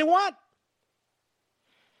whatever they want.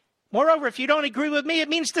 Moreover, if you don't agree with me, it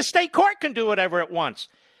means the state court can do whatever it wants.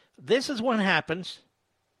 This is what happens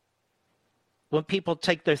when people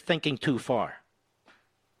take their thinking too far.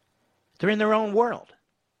 They're in their own world.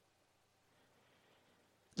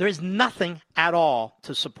 There is nothing at all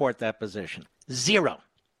to support that position. Zero.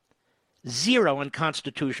 Zero in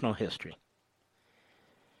constitutional history.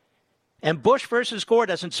 And Bush versus Gore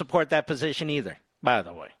doesn't support that position either, by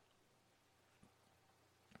the way.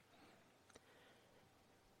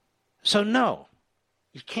 So no,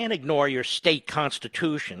 you can't ignore your state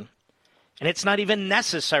constitution, and it's not even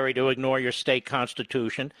necessary to ignore your state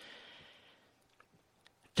constitution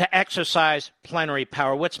to exercise plenary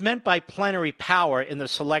power. What's meant by plenary power in the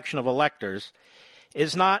selection of electors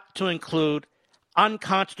is not to include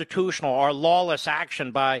unconstitutional or lawless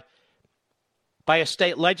action by a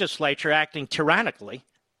state legislature acting tyrannically.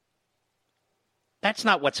 That's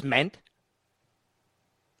not what's meant.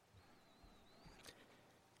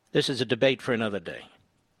 This is a debate for another day.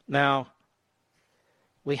 Now,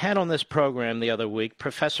 we had on this program the other week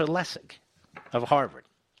Professor Lessig of Harvard.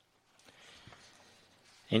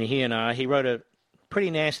 And he wrote a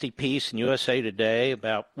pretty nasty piece in USA Today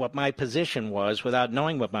about what my position was without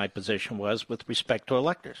knowing what my position was with respect to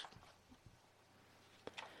electors.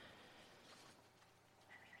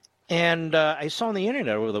 And I saw on the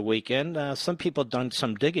internet over the weekend, some people had done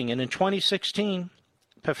some digging, and in 2016,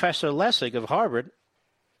 Professor Lessig of Harvard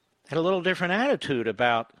had a little different attitude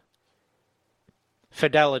about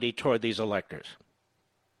fidelity toward these electors.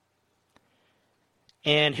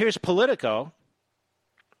 And here's Politico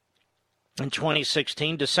in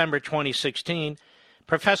 2016, December 2016,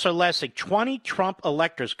 Professor Lessig, 20 Trump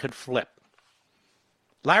electors could flip.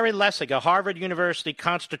 Larry Lessig, a Harvard University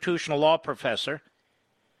constitutional law professor,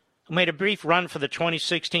 who made a brief run for the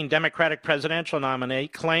 2016 Democratic presidential nominee,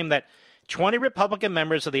 claimed that 20 Republican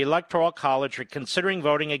members of the Electoral College are considering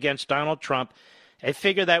voting against Donald Trump, a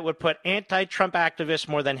figure that would put anti-Trump activists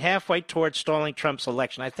more than halfway towards stalling Trump's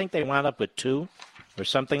election. I think they wound up with 2 or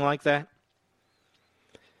something like that.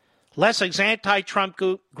 Lessig's anti-Trump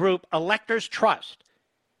group, Electors Trust,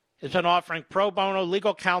 has been offering pro bono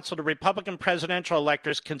legal counsel to Republican presidential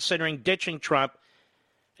electors considering ditching Trump,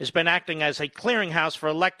 has been acting as a clearinghouse for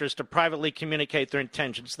electors to privately communicate their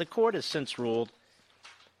intentions. The court has since ruled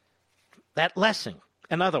that Lessig,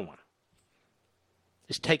 another one,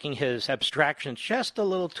 is taking his abstractions just a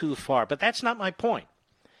little too far. But that's not my point.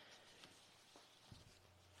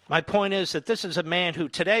 My point is that this is a man who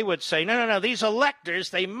today would say, no, these electors,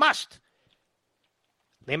 they must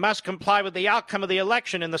comply with the outcome of the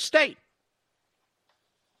election in the state.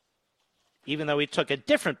 Even though he took a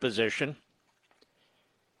different position.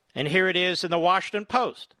 And here it is in the Washington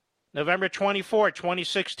Post, November 24,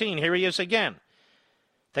 2016. Here he is again.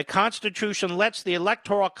 The Constitution lets the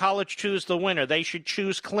Electoral College choose the winner. They should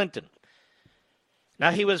choose Clinton.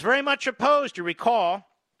 Now, he was very much opposed, you recall,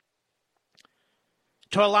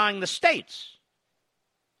 to allowing the states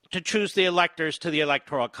to choose the electors to the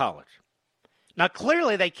Electoral College. Now,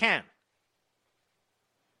 clearly they can.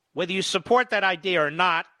 Whether you support that idea or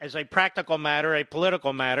not, as a practical matter, a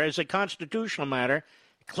political matter, as a constitutional matter,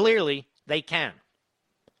 clearly they can.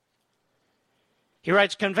 He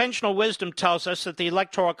writes, conventional wisdom tells us that the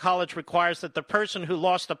Electoral College requires that the person who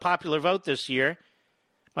lost the popular vote this year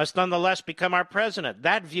must nonetheless become our president.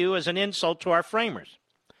 That view is an insult to our framers.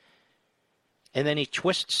 And then he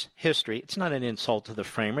twists history. It's not an insult to the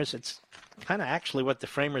framers. It's kind of actually what the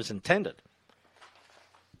framers intended.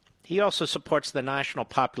 He also supports the national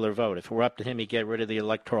popular vote. If it were up to him, he'd get rid of the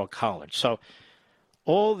Electoral College. So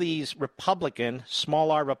all these Republican,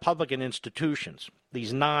 small r Republican institutions,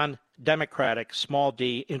 these non-democratic, small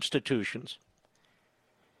d institutions,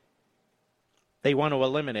 they want to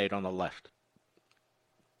eliminate on the left.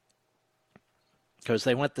 Because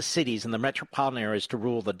they want the cities and the metropolitan areas to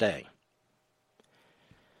rule the day.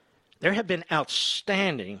 There have been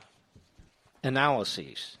outstanding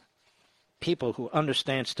analyses, people who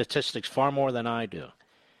understand statistics far more than I do,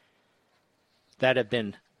 that have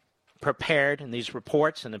been prepared in these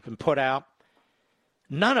reports and have been put out,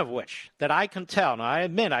 none of which, that I can tell. Now, I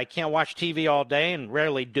admit I can't watch TV all day and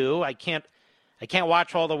rarely do. I can't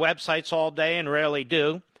watch all the websites all day and rarely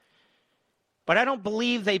do. But I don't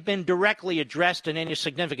believe they've been directly addressed in any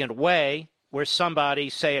significant way where somebody,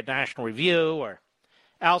 say at National Review or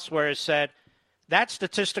elsewhere, has said, that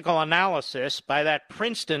statistical analysis by that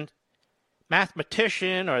Princeton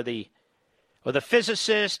mathematician or the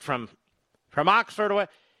physicist from Oxford,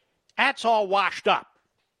 that's all washed up.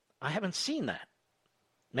 I haven't seen that.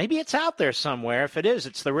 Maybe it's out there somewhere. If it is,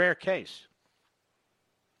 it's the rare case.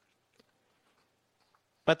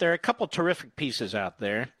 But there are a couple terrific pieces out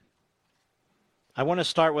there. I want to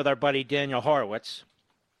start with our buddy Daniel Horowitz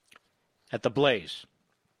at The Blaze.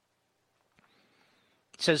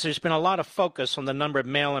 It says there's been a lot of focus on the number of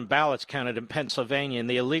mail-in ballots counted in Pennsylvania and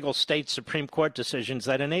the illegal state Supreme Court decisions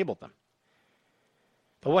that enabled them.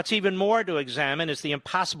 But what's even more to examine is the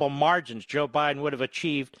impossible margins Joe Biden would have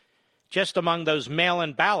achieved just among those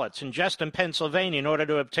mail-in ballots and just in Pennsylvania in order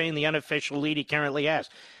to obtain the unofficial lead he currently has.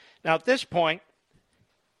 Now, at this point,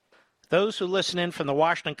 those who listen in from the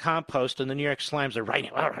Washington Compost and the New York Slimes are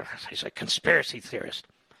writing, he's a conspiracy theorist.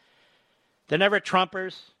 They're never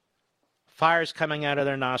Trumpers. Fire's coming out of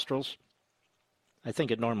their nostrils. I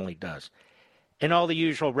think it normally does. And all the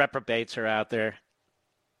usual reprobates are out there.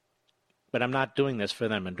 But I'm not doing this for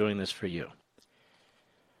them. I'm doing this for you.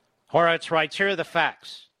 Horowitz writes, here are the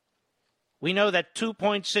facts. We know that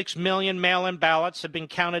 2.6 million mail-in ballots have been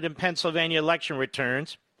counted in Pennsylvania election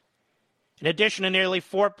returns, in addition to nearly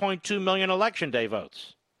 4.2 million Election Day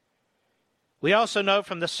votes. We also know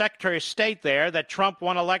from the Secretary of State there that Trump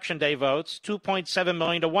won Election Day votes 2.7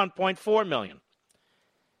 million to 1.4 million.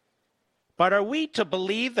 But are we to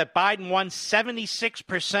believe that Biden won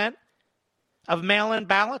 76% of mail-in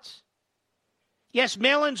ballots? Yes,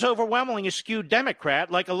 mail-ins overwhelmingly skewed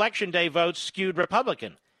Democrat, like Election Day votes skewed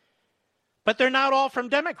Republican. But they're not all from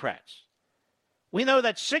Democrats. We know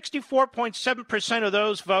that 64.7% of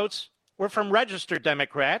those votes were from registered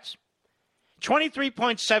Democrats,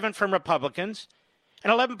 23.7% from Republicans,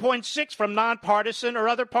 and 11.6% from nonpartisan or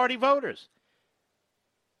other party voters.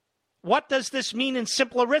 What does this mean in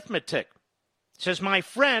simple arithmetic? It says my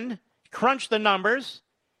friend crunched the numbers,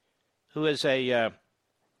 who is I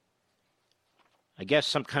guess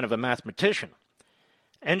some kind of a mathematician,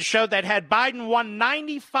 and showed that had Biden won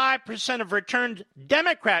 95% of returned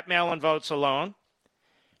Democrat mail-in votes alone,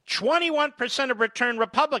 21% of returned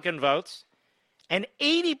Republican votes, and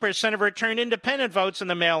 80% of returned independent votes in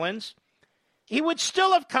the mail-ins, he would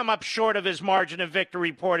still have come up short of his margin of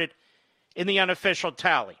victory reported in the unofficial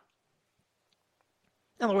tally.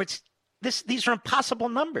 In other words, these are impossible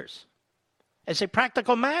numbers as a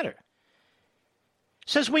practical matter.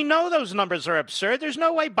 Says we know those numbers are absurd. There's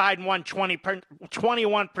no way Biden won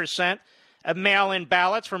 21% of mail-in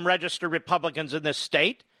ballots from registered Republicans in this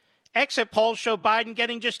state. Exit polls show Biden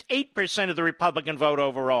getting just 8% of the Republican vote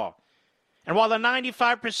overall. And while the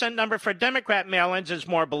 95% number for Democrat mail-ins is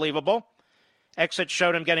more believable, exit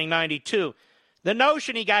showed him getting 92%. The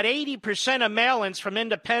notion he got 80% of mail-ins from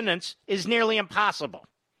independents is nearly impossible.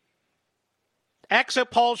 Exit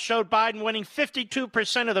polls showed Biden winning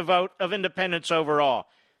 52% of the vote of independents overall.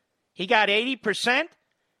 He got 80%?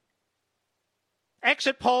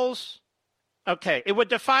 Exit polls, okay, it would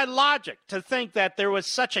defy logic to think that there was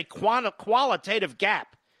such a qualitative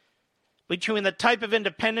gap between the type of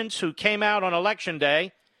independents who came out on Election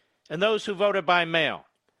Day and those who voted by mail.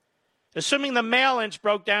 Assuming the mail-ins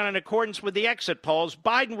broke down in accordance with the exit polls,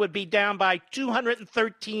 Biden would be down by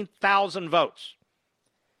 213,000 votes.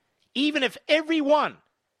 Even if every one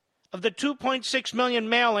of the 2.6 million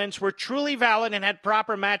mail-ins were truly valid and had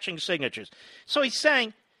proper matching signatures. So he's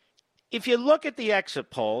saying, if you look at the exit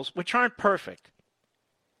polls, which aren't perfect,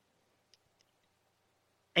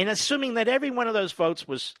 and assuming that every one of those votes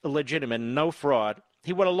was legitimate and no fraud,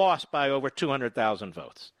 he would have lost by over 200,000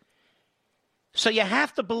 votes. So you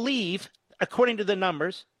have to believe, according to the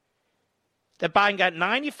numbers, that Biden got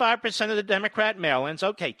 95% of the Democrat mail-ins.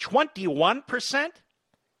 Okay, 21%?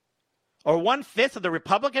 Or 1/5 of the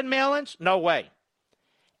Republican mail-ins? No way.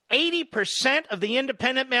 80% of the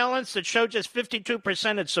independent mail-ins that showed just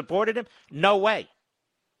 52% had supported him? No way.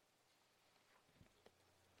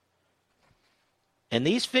 And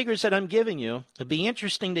these figures that I'm giving you, it'd be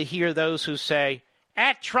interesting to hear those who say,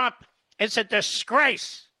 Trump, it's a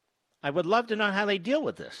disgrace. I would love to know how they deal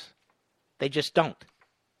with this. They just don't.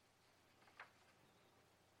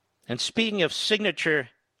 And speaking of signature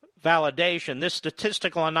validation, this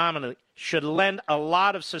statistical anomaly should lend a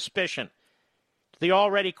lot of suspicion to the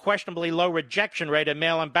already questionably low rejection rate of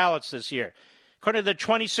mail-in ballots this year. According to the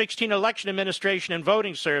 2016 Election Administration and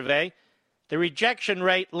Voting Survey, the rejection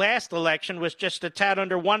rate last election was just a tad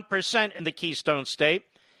under 1% in the Keystone State,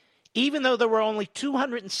 even though there were only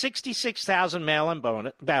 266,000 mail-in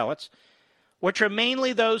ballots, which are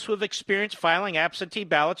mainly those who have experienced filing absentee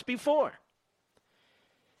ballots before.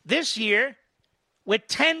 This year, with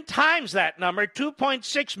 10 times that number,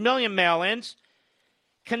 2.6 million mail-ins,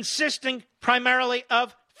 consisting primarily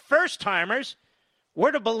of first-timers,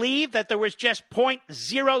 we're to believe that there was just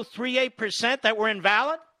 0.038% that were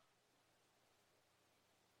invalid?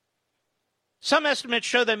 Some estimates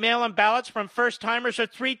show that mail-in ballots from first-timers are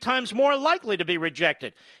 3 times more likely to be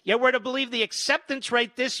rejected. Yet we're to believe the acceptance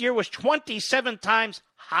rate this year was 27 times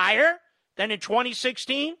higher than in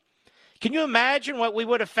 2016? Can you imagine what we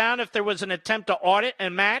would have found if there was an attempt to audit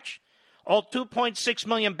and match all 2.6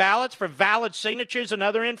 million ballots for valid signatures and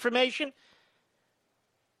other information?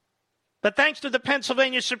 But thanks to the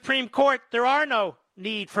Pennsylvania Supreme Court, there are no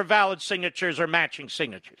need for valid signatures or matching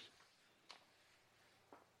signatures.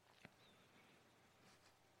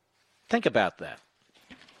 Think about that.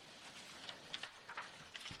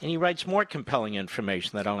 And he writes more compelling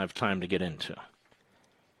information that I don't have time to get into.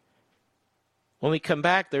 When we come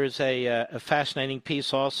back, there's a fascinating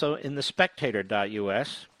piece also in the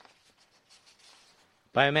Spectator.us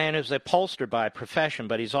by a man who's a pollster by profession,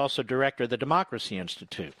 but he's also director of the Democracy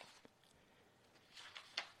Institute.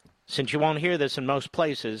 Since you won't hear this in most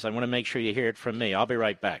places, I want to make sure you hear it from me. I'll be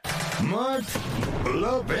right back. Mark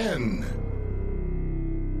Levin.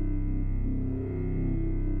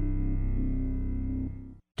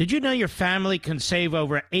 Did you know your family can save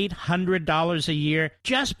over $800 a year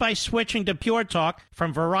just by switching to Pure Talk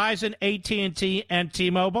from Verizon, AT&T, and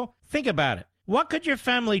T-Mobile? Think about it. What could your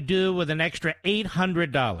family do with an extra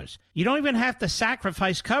 $800? You don't even have to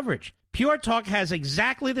sacrifice coverage. Pure Talk has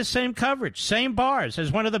exactly the same coverage, same bars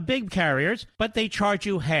as one of the big carriers, but they charge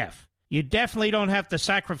you half. You definitely don't have to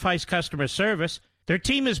sacrifice customer service. Their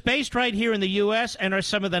team is based right here in the U.S. and are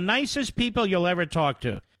some of the nicest people you'll ever talk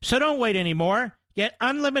to. So don't wait anymore. Get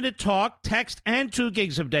unlimited talk, text, and 2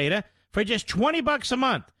 gigs of data for just $20 a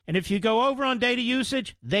month. And if you go over on data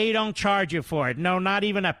usage, they don't charge you for it. No, not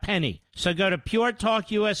even a penny. So go to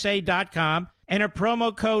puretalkusa.com, enter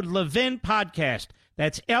promo code Levin Podcast.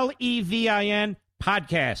 That's Levin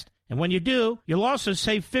Podcast. And when you do, you'll also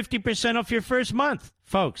save 50% off your first month.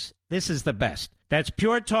 Folks, this is the best. That's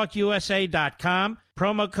puretalkusa.com,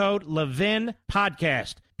 promo code Levin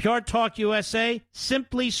Podcast. Pure Talk USA,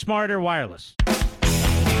 simply smarter wireless.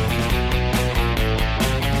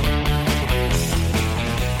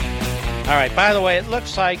 All right, by the way, it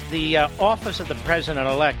looks like the office of the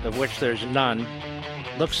president-elect, of which there's none,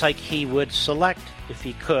 looks like he would select, if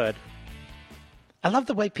he could. I love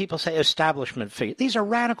the way people say establishment figure. These are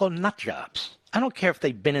radical nut jobs. I don't care if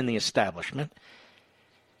they've been in the establishment.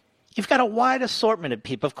 You've got a wide assortment of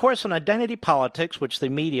people. Of course, in identity politics, which the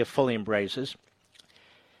media fully embraces,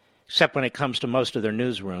 except when it comes to most of their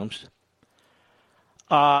newsrooms,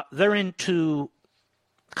 they're into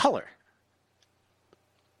color.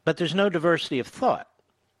 But there's no diversity of thought.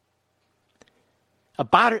 A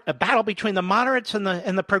battle between the moderates and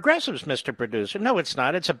the progressives, Mr. Producer. No, it's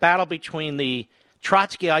not. It's a battle between the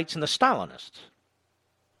Trotskyites and the Stalinists.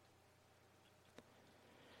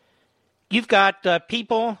 You've got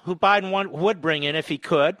people who Biden would bring in, if he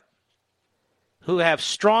could, who have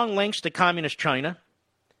strong links to communist China.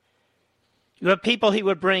 You have people he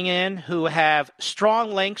would bring in who have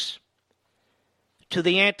strong links to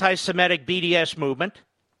the anti-Semitic BDS movement.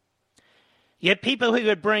 You have people he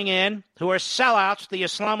would bring in who are sellouts to the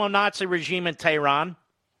Islamo-Nazi regime in Tehran.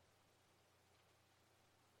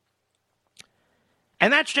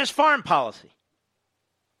 And that's just foreign policy.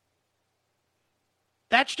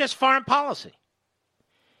 That's just foreign policy.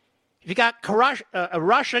 If you got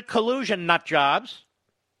Russia collusion nut jobs,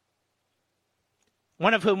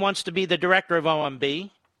 one of whom wants to be the director of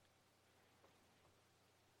OMB.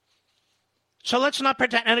 So let's not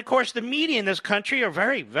pretend. And, of course, the media in this country are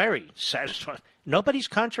very, very satisfied. Nobody's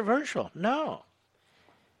controversial. No.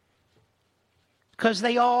 Because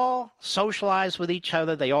they all socialize with each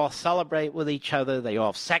other. They all celebrate with each other. They all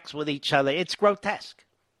have sex with each other. It's grotesque.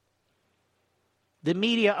 The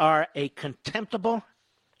media are a contemptible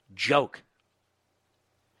joke.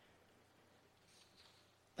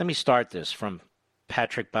 Let me start this from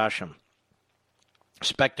Patrick Basham.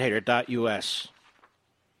 Spectator.us.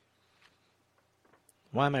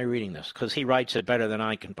 Why am I reading this? Because he writes it better than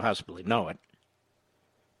I can possibly know it.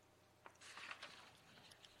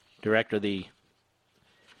 Director of the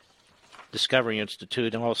Discovery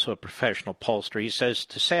Institute and also a professional pollster. He says,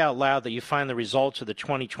 to say out loud that you find the results of the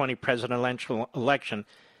 2020 presidential election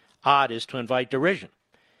odd is to invite derision.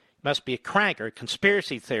 You must be a crank or a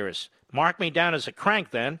conspiracy theorist. Mark me down as a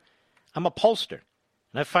crank then. I'm a pollster.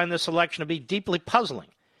 And I find this election to be deeply puzzling.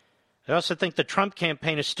 I also think the Trump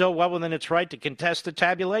campaign is still well within its right to contest the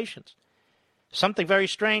tabulations. Something very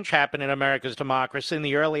strange happened in America's democracy in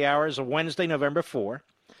the early hours of Wednesday, November 4,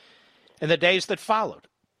 and the days that followed.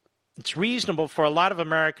 It's reasonable for a lot of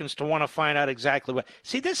Americans to want to find out exactly what.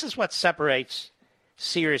 See, this is what separates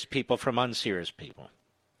serious people from unserious people.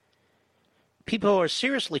 People who are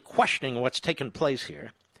seriously questioning what's taken place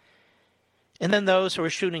here, and then those who are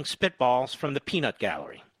shooting spitballs from the peanut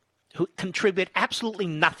gallery, who contribute absolutely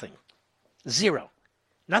nothing. Zero.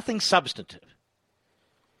 Nothing substantive.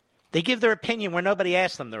 They give their opinion where nobody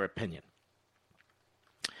asked them their opinion.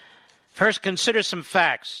 First, consider some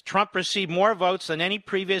facts. Trump received more votes than any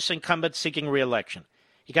previous incumbent seeking re-election.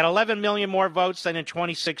 He got 11 million more votes than in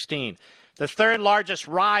 2016, the third largest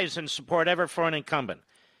rise in support ever for an incumbent.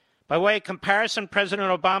 By way of comparison, President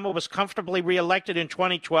Obama was comfortably re-elected in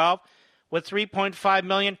 2012 with 3.5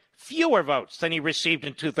 million fewer votes than he received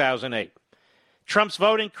in 2008. Trump's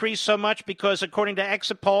vote increased so much because, according to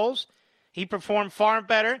exit polls, he performed far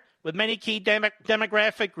better with many key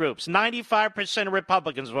demographic groups. 95% of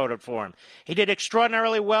Republicans voted for him. He did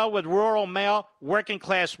extraordinarily well with rural, male,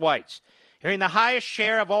 working-class whites, earning the highest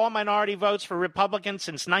share of all minority votes for Republicans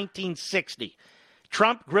since 1960.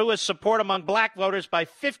 Trump grew his support among black voters by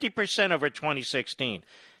 50% over 2016.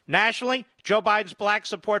 Nationally, Joe Biden's black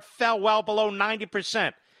support fell well below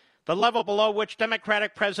 90%, the level below which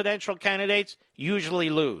Democratic presidential candidates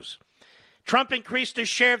usually lose. Trump increased his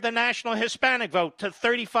share of the national Hispanic vote to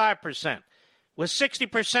 35%. With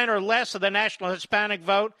 60% or less of the national Hispanic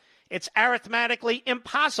vote, it's arithmetically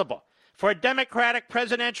impossible for a Democratic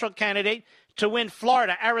presidential candidate to win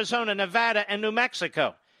Florida, Arizona, Nevada, and New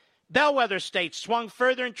Mexico. Bellwether states swung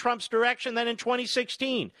further in Trump's direction than in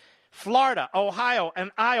 2016. Florida, Ohio, and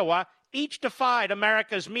Iowa each defied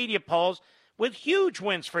America's media polls with huge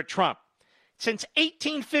wins for Trump. Since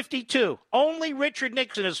 1852, only Richard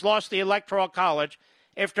Nixon has lost the Electoral College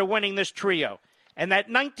after winning this trio. And that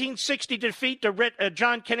 1960 defeat to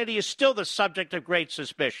John Kennedy is still the subject of great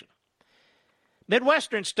suspicion.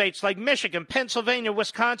 Midwestern states like Michigan, Pennsylvania,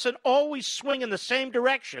 Wisconsin always swing in the same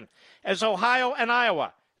direction as Ohio and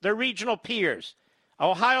Iowa, their regional peers.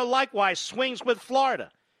 Ohio likewise swings with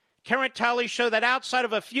Florida. Current tallies show that outside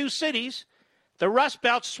of a few cities, the Rust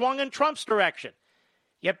Belt swung in Trump's direction.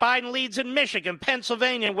 Yet Biden leads in Michigan,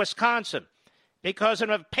 Pennsylvania, and Wisconsin because of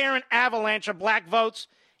an apparent avalanche of black votes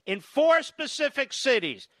in four specific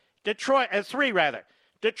cities, three,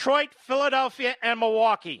 Detroit, Philadelphia, and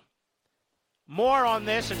Milwaukee. More on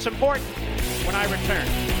this. It's important when I return.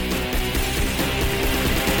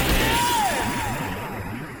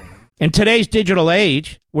 In today's digital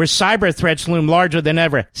age, where cyber threats loom larger than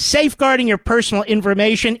ever, safeguarding your personal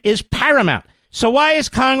information is paramount. So why is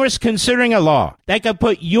Congress considering a law that could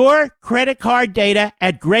put your credit card data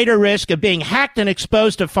at greater risk of being hacked and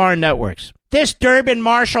exposed to foreign networks? This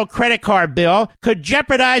Durbin-Marshall credit card bill could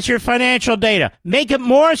jeopardize your financial data, make it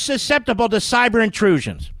more susceptible to cyber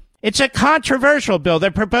intrusions. It's a controversial bill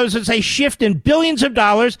that proposes a shift in billions of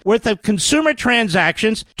dollars worth of consumer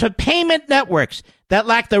transactions to payment networks that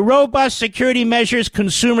lack the robust security measures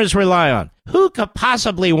consumers rely on. Who could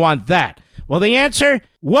possibly want that? Well, the answer?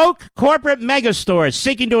 Woke corporate megastores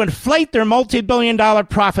seeking to inflate their multi-billion-dollar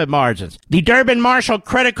profit margins. The Durbin-Marshall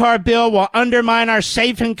credit card bill will undermine our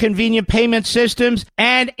safe and convenient payment systems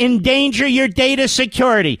and endanger your data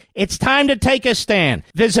security. It's time to take a stand.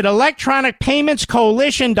 Visit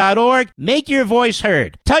electronicpaymentscoalition.org. Make your voice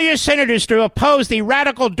heard. Tell your senators to oppose the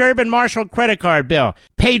radical Durbin-Marshall credit card bill,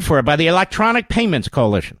 paid for by the Electronic Payments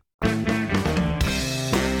Coalition.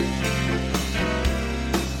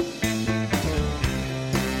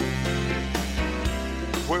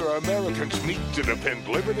 Americans meet to defend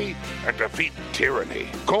liberty and defeat tyranny.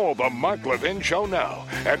 Call the Mark Levin Show now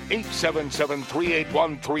at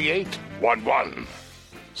 877-381-3811.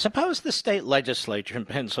 Suppose the state legislature in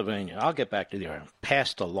Pennsylvania, I'll get back to the argument,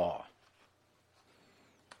 passed a law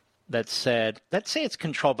that said, let's say it's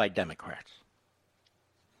controlled by Democrats.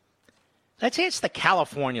 Let's say it's the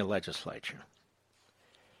California legislature.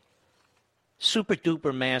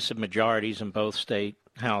 Super-duper massive majorities in both state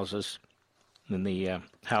houses, in the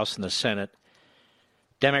House and the Senate,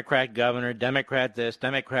 Democrat governor, Democrat this,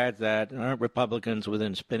 Democrat that, aren't Republicans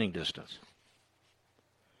within spitting distance.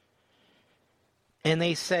 And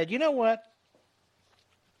they said, you know what?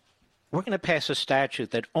 We're going to pass a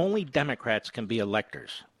statute that only Democrats can be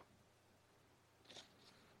electors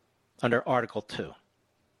under Article 2.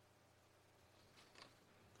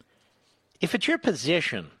 If it's your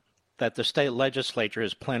position that the state legislature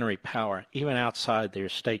has plenary power, even outside their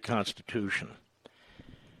state constitution,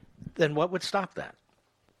 then what would stop that?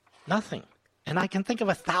 Nothing. And I can think of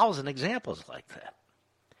 1,000 examples like that.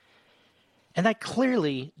 And that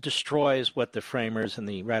clearly destroys what the framers and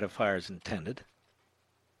the ratifiers intended.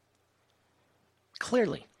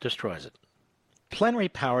 Clearly destroys it. Plenary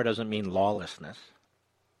power doesn't mean lawlessness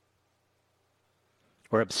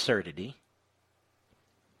or absurdity.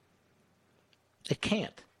 It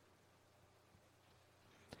can't.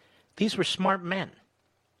 These were smart men.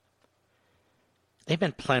 They've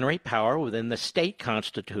been plenary power within the state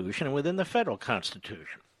constitution and within the federal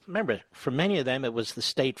constitution. Remember, for many of them, it was the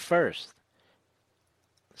state first.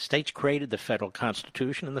 The states created the federal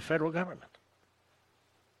constitution and the federal government.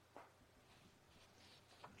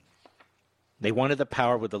 They wanted the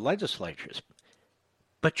power with the legislatures.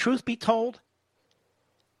 But truth be told,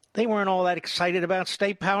 they weren't all that excited about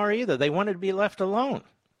state power either. They wanted to be left alone.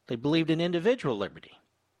 They believed in individual liberty.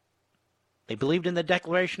 They believed in the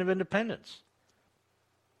Declaration of Independence.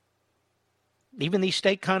 Even these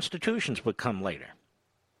state constitutions would come later.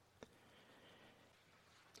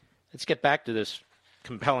 Let's get back to this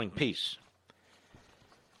compelling piece.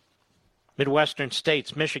 Midwestern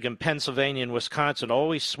states, Michigan, Pennsylvania, and Wisconsin,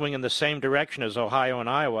 always swing in the same direction as Ohio and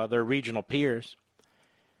Iowa, their regional peers.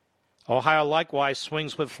 Ohio likewise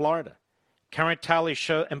swings with Florida. Current tallies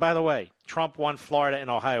show, and by the way, Trump won Florida and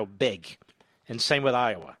Ohio big, and same with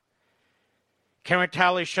Iowa. Current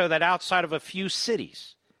tallies show that outside of a few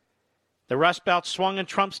cities, the Rust Belt swung in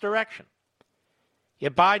Trump's direction.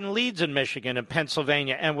 Yet Biden leads in Michigan and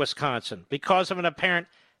Pennsylvania and Wisconsin because of an apparent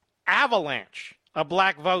avalanche of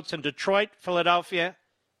black votes in Detroit, Philadelphia,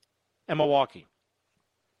 and Milwaukee.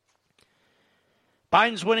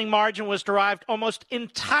 Biden's winning margin was derived almost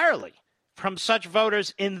entirely from such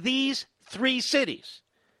voters in these three cities,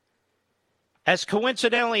 as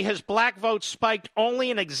coincidentally his black vote spiked only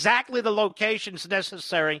in exactly the locations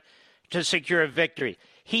necessary to secure a victory.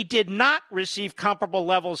 He did not receive comparable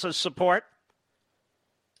levels of support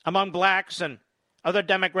among blacks and other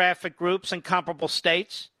demographic groups in comparable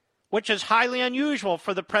states, which is highly unusual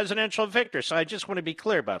for the presidential victor. So I just want to be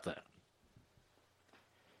clear about that.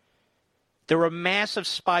 There were massive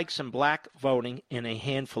spikes in black voting in a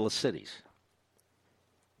handful of cities.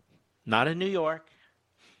 Not in New York,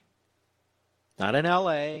 not in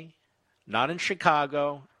L.A., not in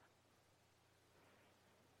Chicago,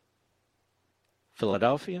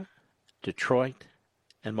 Philadelphia, Detroit,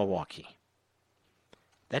 and Milwaukee.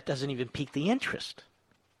 That doesn't even pique the interest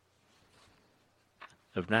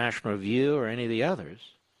of National Review or any of the others.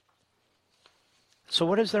 So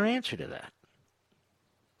what is their answer to that?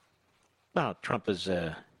 Well, Trump is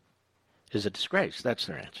a disgrace. That's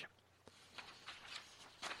their answer.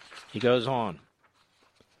 He goes on.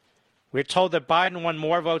 We're told that Biden won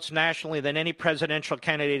more votes nationally than any presidential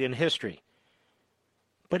candidate in history.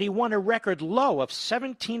 But he won a record low of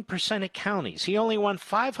 17% of counties. He only won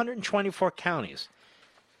 524 counties,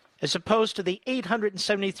 as opposed to the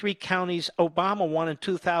 873 counties Obama won in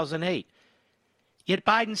 2008. Yet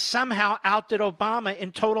Biden somehow outdid Obama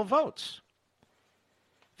in total votes.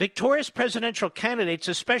 Victorious presidential candidates,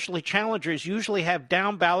 especially challengers, usually have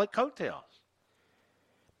down-ballot coattails.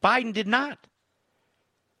 Biden did not.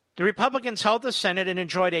 The Republicans held the Senate and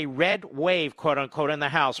enjoyed a red wave, quote-unquote, in the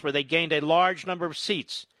House, where they gained a large number of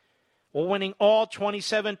seats, while winning all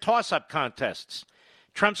 27 toss-up contests.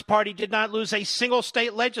 Trump's party did not lose a single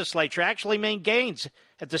state legislature, actually made gains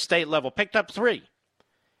at the state level, picked up 3.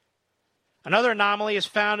 Another anomaly is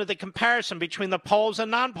found in the comparison between the polls and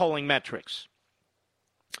non-polling metrics.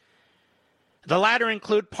 The latter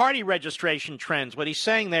include party registration trends. What he's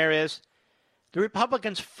saying there is the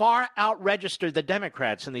Republicans far out-registered the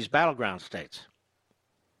Democrats in these battleground states.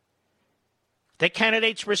 The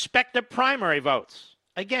candidates respect the primary votes.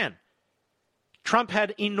 Again, Trump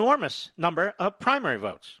had enormous number of primary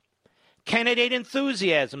votes. Candidate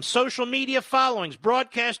enthusiasm, social media followings,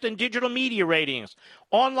 broadcast and digital media ratings,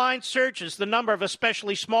 online searches, the number of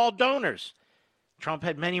especially small donors. Trump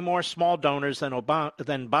had many more small donors than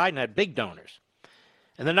Biden had big donors.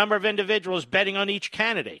 And the number of individuals betting on each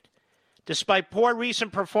candidate. Despite poor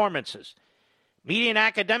recent performances, media and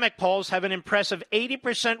academic polls have an impressive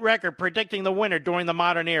 80% record predicting the winner during the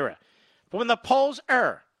modern era. But when the polls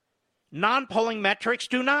err, non-polling metrics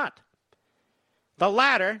do not. The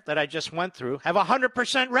latter, that I just went through, have a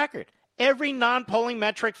 100% record. Every non-polling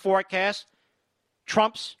metric forecast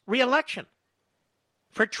Trump's re-election.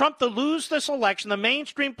 For Trump to lose this election, the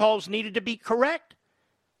mainstream polls needed to be correct,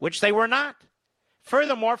 which they were not.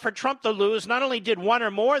 Furthermore, for Trump to lose, not only did one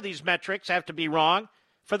or more of these metrics have to be wrong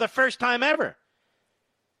for the first time ever,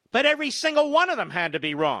 but every single one of them had to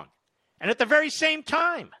be wrong, and at the very same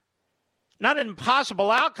time. Not an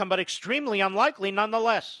impossible outcome, but extremely unlikely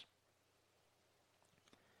nonetheless.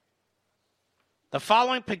 The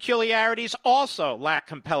following peculiarities also lack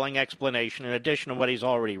compelling explanation in addition to what he's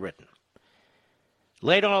already written.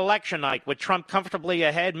 Late on election night, with Trump comfortably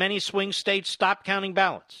ahead, many swing states stopped counting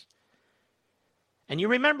ballots. And you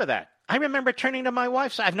remember that. I remember turning to my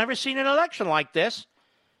wife, saying, I've never seen an election like this.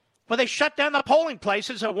 Well, they shut down the polling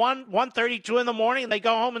places at 1:32 in the morning, and they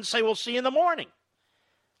go home and say, we'll see you in the morning.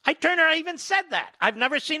 I turned to her, I even said that. I've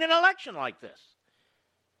never seen an election like this.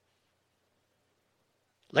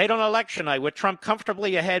 Late on election night, with Trump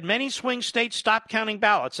comfortably ahead, many swing states stopped counting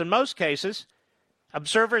ballots. In most cases,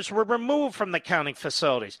 observers were removed from the counting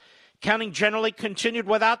facilities. Counting generally continued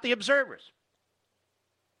without the observers.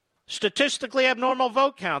 Statistically abnormal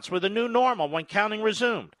vote counts were the new normal when counting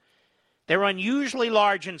resumed. They were unusually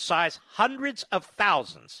large in size, hundreds of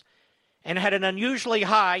thousands, and had an unusually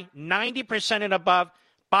high 90% and above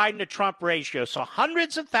Biden to Trump ratio. So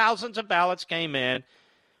hundreds of thousands of ballots came in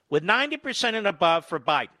with 90% and above for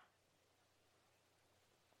Biden.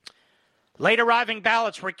 Late arriving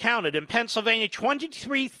ballots were counted. In Pennsylvania,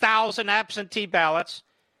 23,000 absentee ballots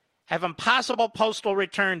have impossible postal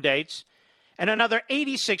return dates, and another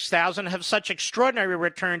 86,000 have such extraordinary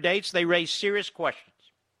return dates they raise serious questions.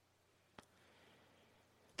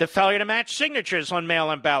 The failure to match signatures on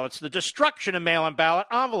mail-in ballots, the destruction of mail-in ballot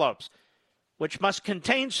envelopes, which must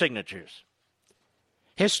contain signatures.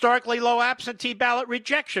 Historically low absentee ballot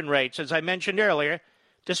rejection rates, as I mentioned earlier,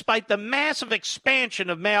 despite the massive expansion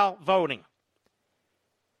of mail voting.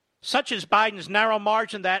 Such is Biden's narrow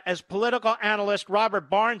margin that, as political analyst Robert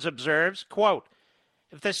Barnes observes, quote,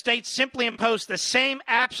 if the states simply impose the same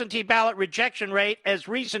absentee ballot rejection rate as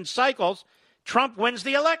recent cycles, Trump wins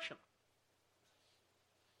the election.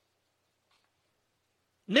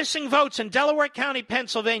 Missing votes in Delaware County,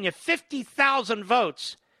 Pennsylvania, 50,000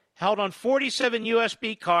 votes held on 47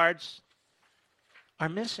 USB cards are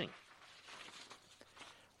missing.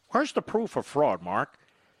 Where's the proof of fraud, Mark?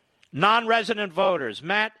 Non-resident voters.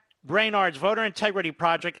 Matt Brainard's Voter Integrity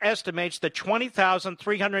Project estimates that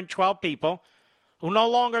 20,312 people who no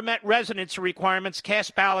longer met residency requirements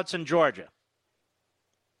cast ballots in Georgia.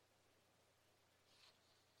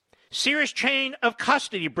 Serious chain of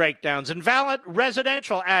custody breakdowns, invalid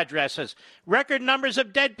residential addresses, record numbers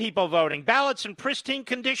of dead people voting, ballots in pristine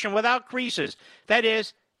condition without creases. That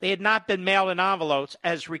is, they had not been mailed in envelopes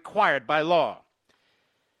as required by law.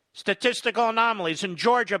 Statistical anomalies. In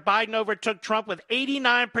Georgia, Biden overtook Trump with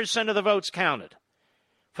 89% of the votes counted.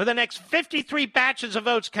 For the next 53 batches of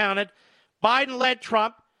votes counted, Biden led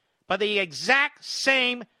Trump by the exact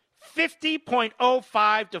same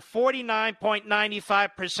 50.05 to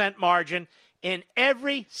 49.95% margin in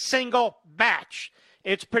every single batch.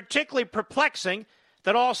 It's particularly perplexing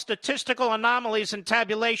that all statistical anomalies and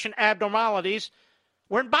tabulation abnormalities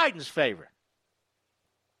were in Biden's favor.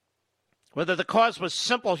 Whether the cause was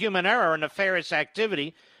simple human error or nefarious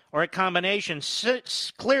activity or a combination,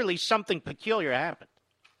 clearly something peculiar happened.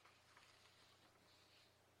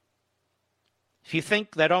 If you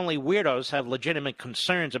think that only weirdos have legitimate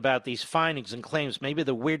concerns about these findings and claims, maybe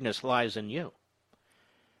the weirdness lies in you.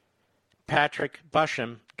 Patrick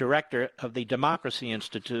Busham, director of the Democracy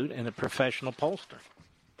Institute and a professional pollster.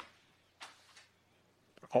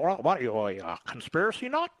 What are you, a conspiracy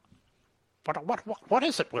nut? What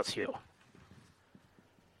is it with you?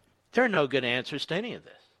 There are no good answers to any of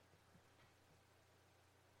this.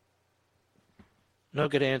 No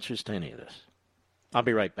good answers to any of this. I'll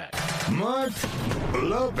be right back. Mark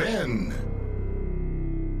Levin.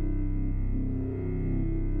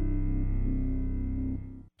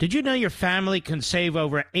 Did you know your family can save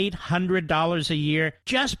over $800 a year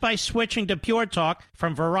just by switching to Pure Talk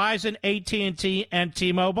from Verizon, AT&T, and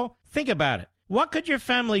T-Mobile? Think about it. What could your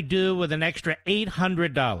family do with an extra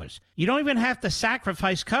 $800? You don't even have to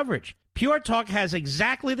sacrifice coverage. Pure Talk has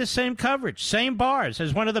exactly the same coverage, same bars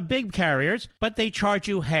as one of the big carriers, but they charge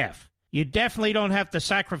you half. You definitely don't have to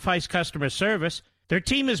sacrifice customer service. Their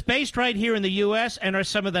team is based right here in the U.S. and are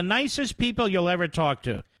some of the nicest people you'll ever talk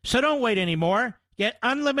to. So don't wait anymore. Get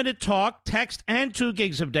unlimited talk, text, and 2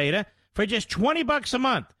 gigs of data for just $20 a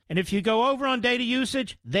month. And if you go over on data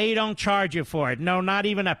usage, they don't charge you for it. No, not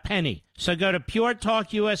even a penny. So go to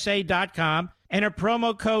puretalkusa.com, enter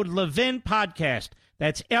promo code LEVIN Podcast.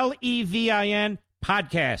 That's Levin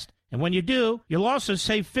podcast. And when you do, you'll also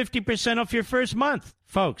save 50% off your first month.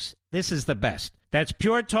 Folks, this is the best. That's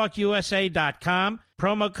puretalkusa.com,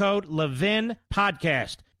 promo code Levin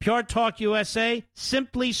Podcast. Pure Talk USA,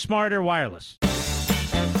 simply smarter wireless.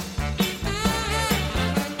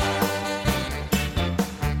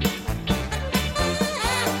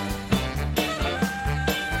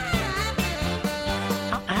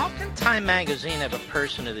 How can Time Magazine have a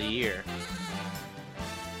Person of the Year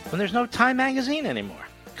when there's no Time Magazine anymore?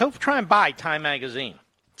 Go try and buy Time Magazine.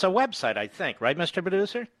 It's a website, I think, right, Mr.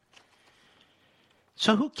 Producer?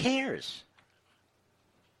 So who cares?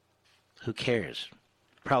 Who cares?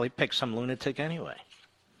 Probably pick some lunatic anyway.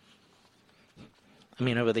 I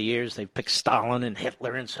mean, over the years, they've picked Stalin and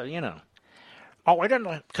Hitler, and so, you know. Oh, we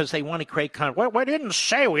didn't, because they want to create we didn't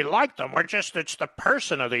say we liked them. It's the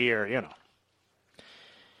Person of the Year, you know.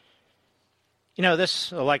 You know,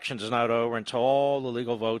 this election is not over until all the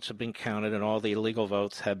legal votes have been counted and all the illegal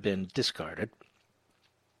votes have been discarded.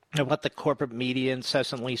 And what the corporate media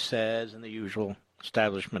incessantly says and the usual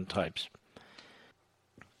establishment types.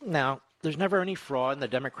 Now, there's never any fraud, and the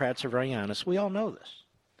Democrats are very honest. We all know this.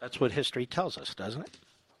 That's what history tells us, doesn't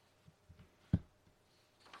it?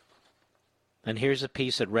 And here's a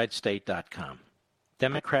piece at redstate.com.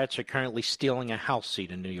 Democrats are currently stealing a House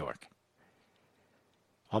seat in New York.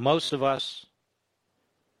 While most of us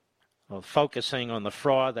are focusing on the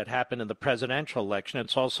fraud that happened in the presidential election,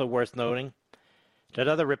 it's also worth noting that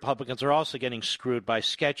other Republicans are also getting screwed by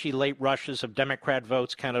sketchy late rushes of Democrat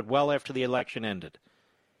votes counted well after the election ended.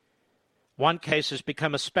 One case has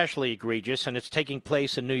become especially egregious, and it's taking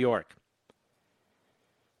place in New York.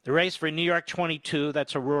 The race for New York 22,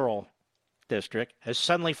 that's a rural district, has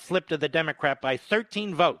suddenly flipped to the Democrat by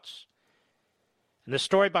 13 votes. And the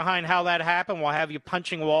story behind how that happened will have you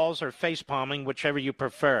punching walls or face-palming, whichever you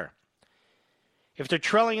prefer. If they're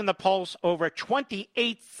trailing in the polls over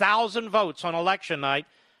 28,000 votes on election night,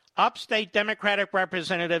 upstate Democratic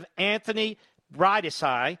Representative Anthony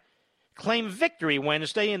Bridesai claimed victory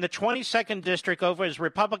Wednesday in the 22nd District over his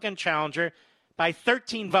Republican challenger by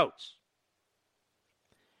 13 votes.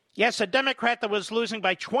 Yes, a Democrat that was losing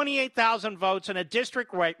by 28,000 votes in a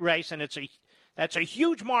district race, and that's a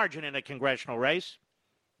huge margin in a congressional race,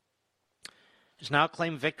 has now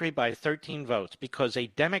claimed victory by 13 votes because a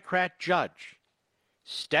Democrat judge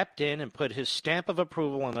stepped in and put his stamp of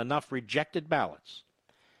approval on enough rejected ballots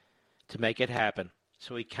to make it happen.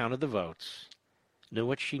 So he counted the votes, knew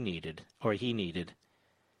what he needed,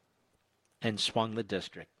 and swung the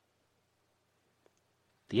district.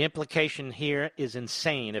 The implication here is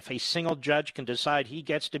insane. If a single judge can decide he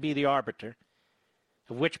gets to be the arbiter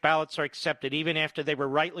of which ballots are accepted, even after they were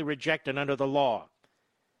rightly rejected under the law,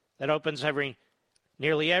 that opens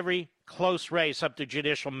nearly every close race up to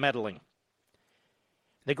judicial meddling.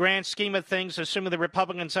 In the grand scheme of things, assuming the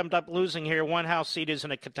Republicans end up losing here, one House seat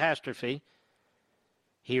isn't a catastrophe,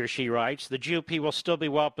 he or she writes. The GOP will still be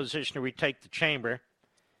well positioned to retake the chamber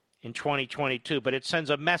in 2022, but it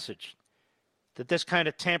sends a message that this kind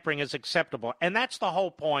of tampering is acceptable. And that's the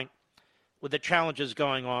whole point with the challenges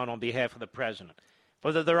going on behalf of the president.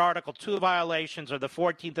 Whether they're Article 2 violations or the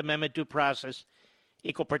 14th Amendment due process,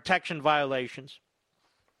 equal protection violations,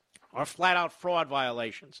 or flat-out fraud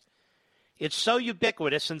violations. It's so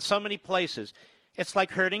ubiquitous in so many places. It's like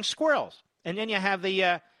herding squirrels. And then you have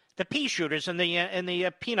the pea shooters in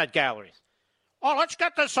the peanut galleries. Oh, let's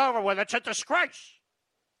get this over with. It's a disgrace.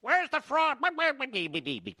 Where's the fraud?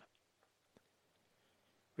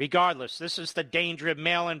 Regardless, this is the danger of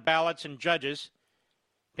mail-in ballots and judges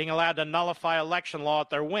being allowed to nullify election law at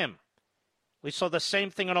their whim. We saw the same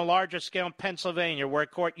thing on a larger scale in Pennsylvania, where a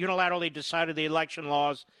court unilaterally decided the election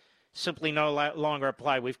laws simply no longer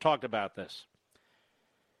apply. We've talked about this.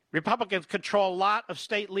 Republicans control a lot of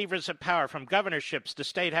state levers of power, from governorships to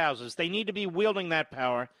state houses. They need to be wielding that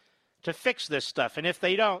power to fix this stuff. And if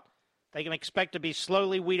they don't, they can expect to be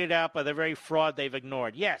slowly weeded out by the very fraud they've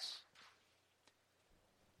ignored. Yes.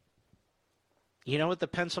 You know what the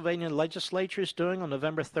Pennsylvania legislature is doing on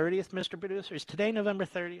November 30th, Mr. Producer? Is today November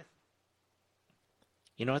 30th?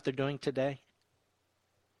 You know what they're doing today?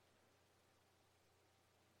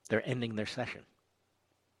 They're ending their session.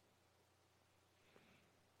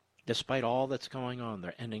 Despite all that's going on,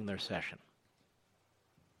 they're ending their session.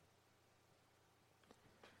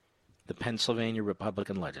 The Pennsylvania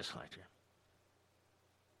Republican legislature.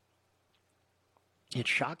 It's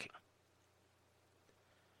shocking.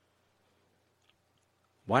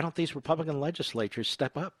 Why don't these Republican legislatures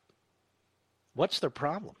step up? What's their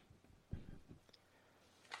problem?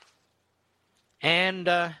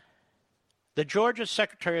 And the Georgia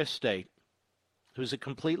Secretary of State, who's a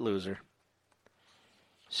complete loser,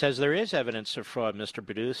 says there is evidence of fraud, Mr.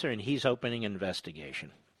 Producer, and he's opening an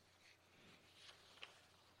investigation.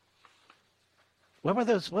 What were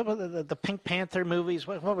those? What were the Pink Panther movies?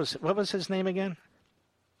 What was his name again?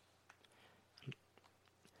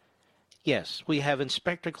 Yes, we have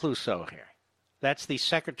Inspector Clouseau here. That's the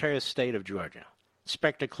Secretary of State of Georgia,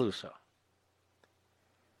 Inspector Clouseau.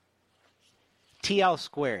 TL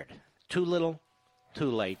squared. Too little,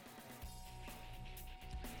 too late.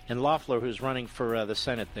 And Loeffler, who's running for the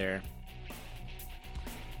Senate there,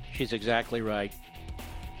 she's exactly right.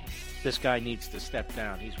 This guy needs to step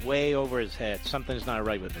down. He's way over his head. Something's not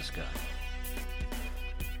right with this guy.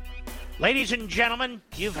 Ladies and gentlemen,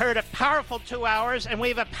 you've heard a powerful 2 hours, and we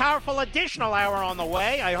have a powerful additional hour on the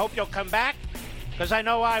way. I hope you'll come back, because I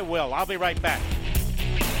know I will. I'll be right back.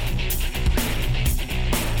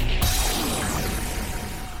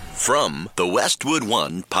 From the Westwood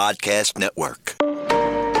One Podcast Network.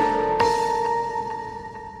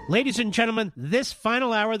 Ladies and gentlemen, this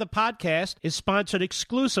final hour of the podcast is sponsored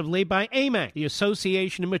exclusively by AMAC, the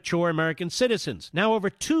Association of Mature American Citizens. Now over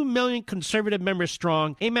 2 million conservative members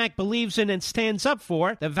strong, AMAC believes in and stands up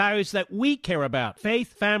for the values that we care about: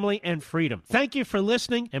 faith, family, and freedom. Thank you for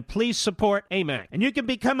listening, and please support AMAC. And you can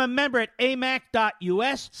become a member at amac.us/join.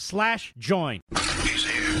 He's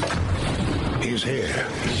here. He's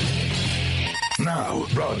here. Now,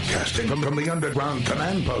 broadcasting from the underground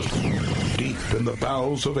command post, deep in the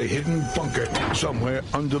bowels of a hidden bunker, somewhere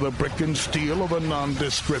under the brick and steel of a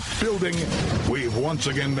nondescript building, we've once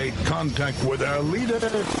again made contact with our leader,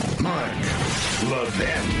 Mark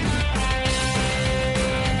Levin.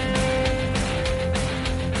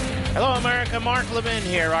 Hello, America. Mark Levin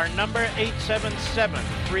here. Our number,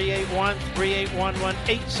 877-381-3811,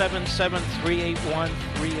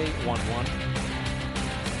 877-381-3811.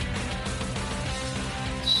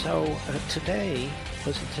 So today,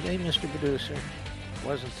 was it today, Mr. Producer? It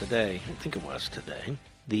wasn't today. I think it was today.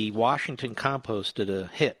 The Washington Compost did a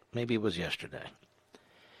hit, maybe it was yesterday,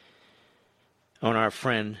 on our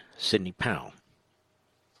friend Sidney Powell.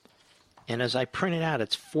 And as I print it out,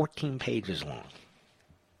 it's 14 pages long.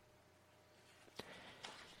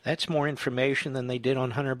 That's more information than they did on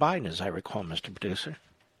Hunter Biden, as I recall, Mr. Producer.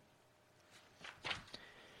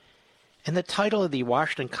 And the title of the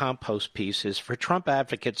Washington Compost piece is "For Trump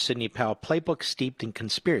Advocate Sidney Powell, Playbook Steeped in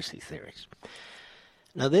Conspiracy Theories."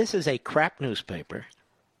 Now, this is a crap newspaper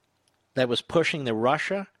that was pushing the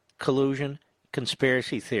Russia collusion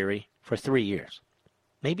conspiracy theory for 3 years,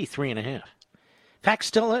 maybe 3.5. In fact,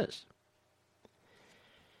 still is.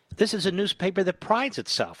 This is a newspaper that prides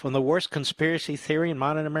itself on the worst conspiracy theory in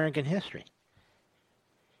modern American history,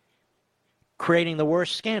 creating the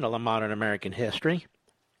worst scandal in modern American history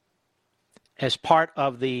as part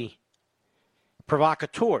of the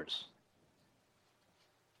provocateurs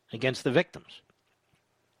against the victims.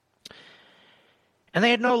 And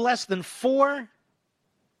they had no less than 4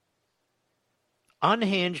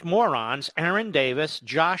 unhinged morons: Aaron Davis,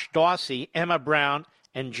 Josh Dawsey, Emma Brown,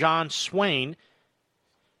 and John Swain,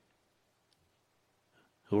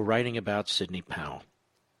 who were writing about Sidney Powell.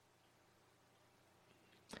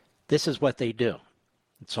 This is what they do.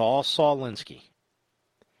 It's all Saul Alinsky.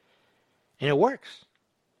 And it works.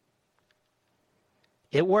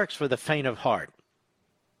 It works for the faint of heart,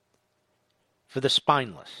 for the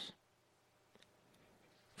spineless,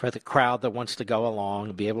 for the crowd that wants to go along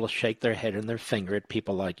and be able to shake their head and their finger at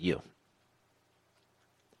people like you.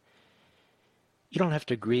 You don't have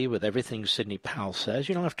to agree with everything Sidney Powell says.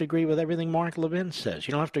 You don't have to agree with everything Mark Levin says.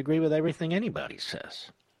 You don't have to agree with everything anybody says.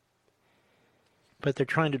 But they're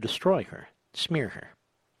trying to destroy her, smear her.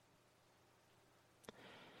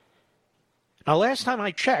 Now, last time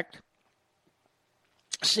I checked,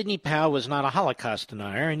 Sidney Powell was not a Holocaust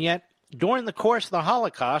denier, and yet, during the course of the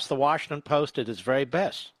Holocaust, the Washington Post did its very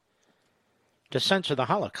best to censor the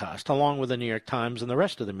Holocaust, along with the New York Times and the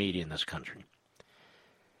rest of the media in this country.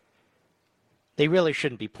 They really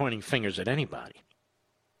shouldn't be pointing fingers at anybody.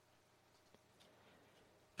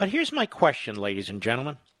 But here's my question, ladies and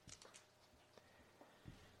gentlemen.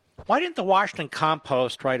 Why didn't the Washington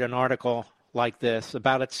Compost write an article like this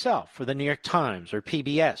about itself for the New York Times or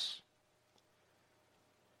PBS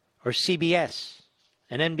or CBS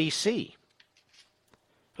and NBC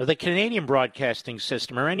or the Canadian Broadcasting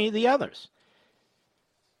System or any of the others,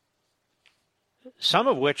 some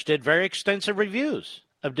of which did very extensive reviews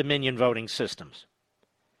of Dominion voting systems?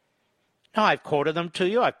 Now, I've quoted them to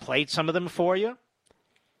you. I've played some of them for you.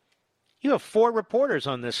 You have 4 reporters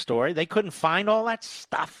on this story. They couldn't find all that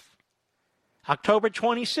stuff. October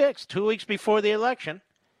 26th, 2 weeks before the election,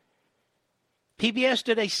 PBS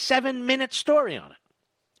did a 7-minute story on it,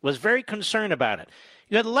 was very concerned about it.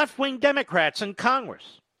 You had left-wing Democrats in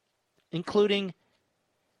Congress including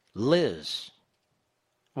Liz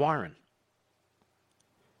Warren,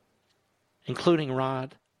 including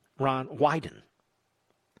Ron Wyden,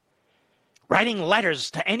 writing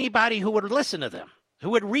letters to anybody who would listen to them, who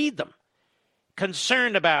would read them,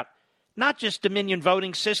 concerned about not just Dominion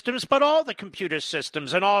voting systems, but all the computer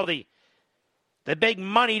systems and all the big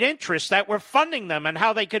moneyed interests that were funding them and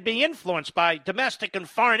how they could be influenced by domestic and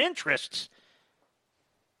foreign interests.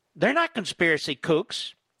 They're not conspiracy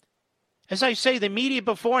kooks. As I say, the media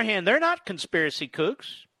beforehand, they're not conspiracy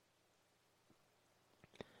kooks.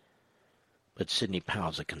 But Sidney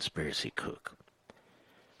Powell's a conspiracy kook.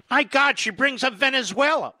 My God, she brings up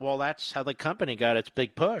Venezuela. Well, that's how the company got its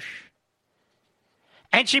big push.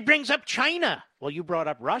 And she brings up China. Well, you brought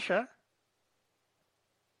up Russia.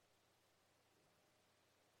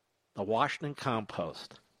 The Washington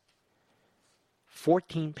Compost.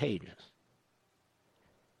 14 pages.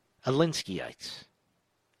 Alinskyites.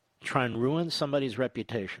 Try and ruin somebody's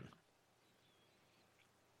reputation.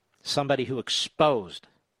 Somebody who exposed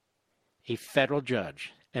a federal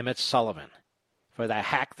judge, Emmett Sullivan, for the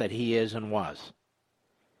hack that he is and was.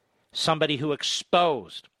 Somebody who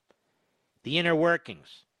exposed the inner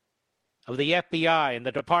workings of the FBI and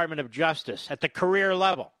the Department of Justice at the career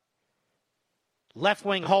level.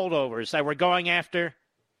 Left-wing holdovers that were going after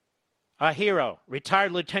a hero,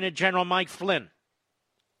 retired Lieutenant General Mike Flynn.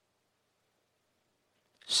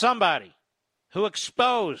 Somebody who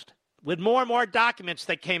exposed, with more and more documents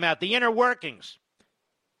that came out, the inner workings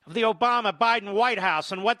of the Obama-Biden White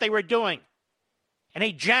House and what they were doing in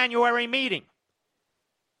a January meeting.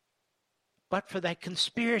 But for that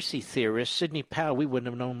conspiracy theorist, Sidney Powell, we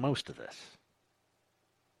wouldn't have known most of this.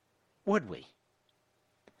 Would we?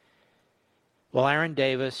 Well, Aaron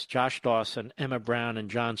Davis, Josh Dawson, Emma Brown, and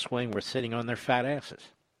John Swing were sitting on their fat asses,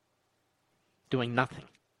 doing nothing.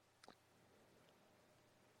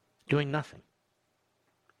 Doing nothing.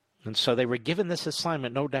 And so they were given this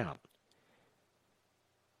assignment, no doubt,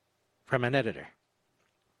 from an editor.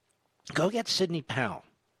 Go get Sidney Powell.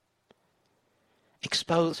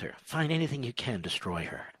 Expose her. Find anything you can. Destroy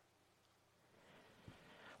her.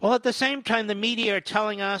 Well, at the same time, the media are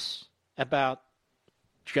telling us about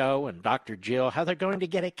Joe and Dr. Jill, how they're going to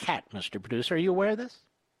get a cat, Mr. Producer. Are you aware of this?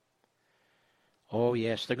 Oh,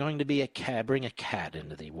 yes, they're going to bring a cat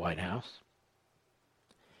into the White House.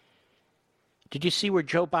 Did you see where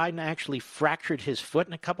Joe Biden actually fractured his foot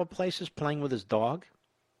in a couple places playing with his dog?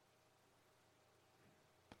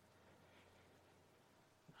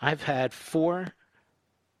 I've had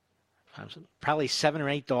probably 7 or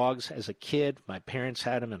 8 dogs as a kid. My parents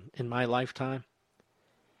had them in my lifetime.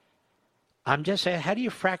 I'm just saying, how do you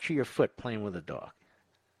fracture your foot playing with a dog?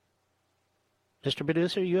 Mr.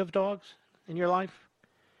 Producer, you have dogs in your life?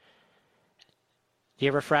 Do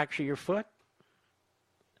you ever fracture your foot?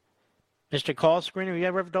 Mr. Call Screener, you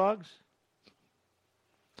ever have dogs?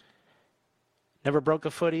 Never broke a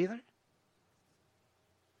foot either?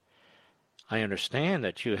 I understand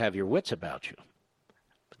that you have your wits about you.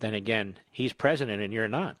 But then again, he's president and you're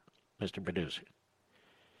not, Mr. Producer.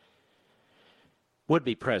 Would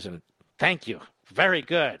be president. Thank you. Very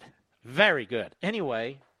good. Very good.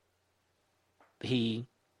 Anyway, he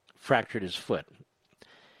fractured his foot.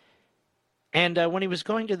 And when he was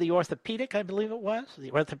going to the orthopedic, I believe it was,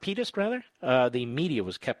 the orthopedist rather, the media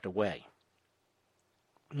was kept away.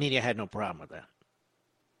 The media had no problem with that.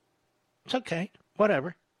 It's okay.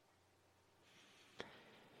 Whatever.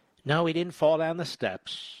 No, he didn't fall down the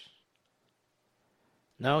steps.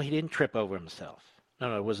 No, he didn't trip over himself.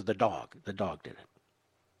 No, it was the dog. The dog did it.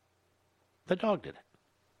 The dog did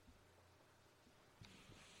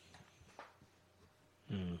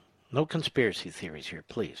it. No conspiracy theories here,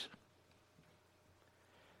 please.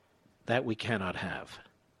 That we cannot have.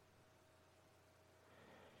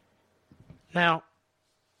 Now,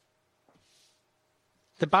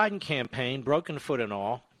 the Biden campaign, broken foot and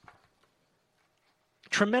all,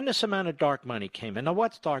 tremendous amount of dark money came in. Now,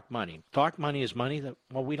 what's dark money? Dark money is money that,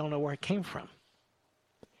 well, we don't know where it came from.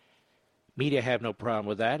 Media have no problem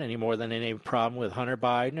with that any more than any problem with Hunter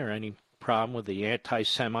Biden or any problem with the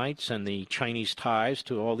anti-Semites and the Chinese ties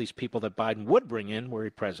to all these people that Biden would bring in were he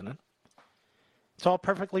president. It's all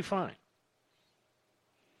perfectly fine.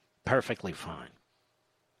 Perfectly fine.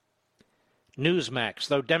 Newsmax,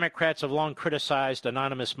 though Democrats have long criticized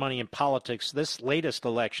anonymous money in politics, this latest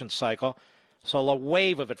election cycle saw a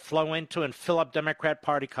wave of it flow into and fill up Democrat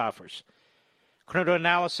Party coffers. According to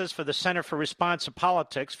analysis for the Center for Responsive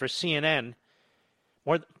Politics for CNN,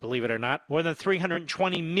 believe it or not, more than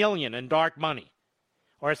 $320 million in dark money,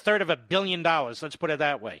 or a third of $1 billion, let's put it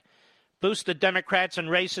that way, boosted Democrats in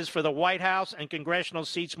races for the White House and congressional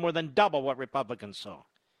seats more than double what Republicans saw.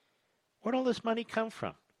 Where'd all this money come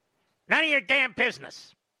from? None of your damn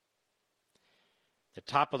business. The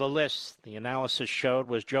top of the list, the analysis showed,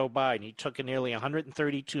 was Joe Biden. He took in nearly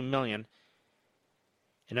 $132 million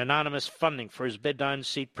in anonymous funding for his bid to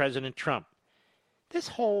unseat President Trump. This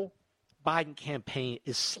whole Biden campaign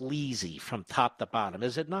is sleazy from top to bottom,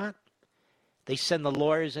 is it not? They send the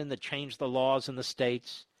lawyers in to change the laws in the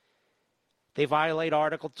states. They violate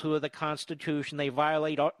Article 2 of the Constitution. They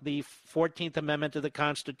violate the 14th Amendment to the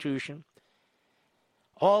Constitution.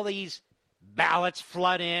 All these ballots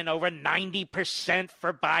flood in, over 90%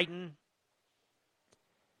 for Biden.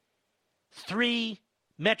 3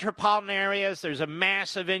 metropolitan areas, there's a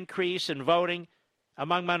massive increase in voting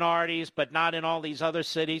among minorities, but not in all these other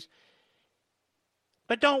cities.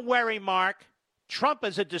 But don't worry, Mark. Trump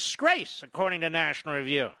is a disgrace, according to National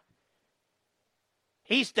Review.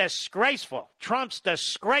 He's disgraceful. Trump's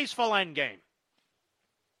disgraceful endgame.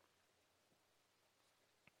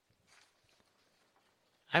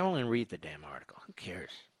 I only read the damn article. Who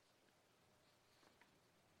cares?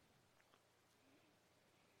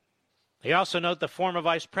 They also note the former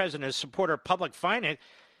vice president is supporter of public finance.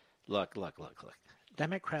 Look.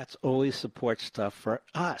 Democrats always support stuff for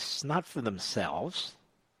us, not for themselves.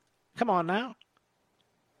 Come on now.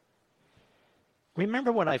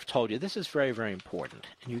 Remember what I've told you. This is very, very important.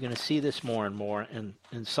 And you're going to see this more and more. And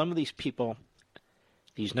some of these people,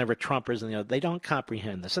 these never-Trumpers, and they don't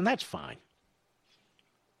comprehend this. And that's fine.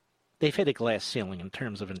 They've hit a glass ceiling in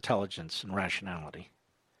terms of intelligence and rationality.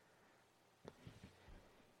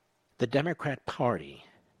 The Democrat Party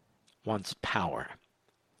wants power.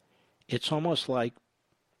 It's almost like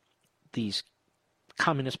these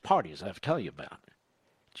communist parties I've told you about.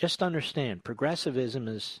 Just understand, progressivism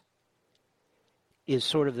is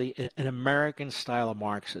sort of an American style of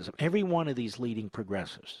Marxism. Every one of these leading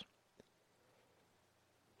progressives,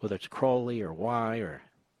 whether it's Crowley or Y or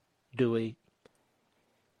Dewey,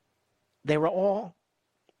 they were all,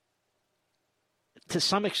 to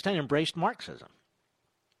some extent, embraced Marxism.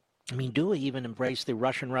 I mean, Dewey even embraced the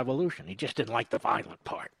Russian Revolution. He just didn't like the violent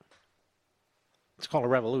part. It's called a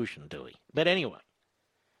revolution, Dewey. But anyway,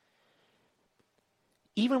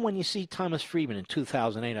 even when you see Thomas Friedman in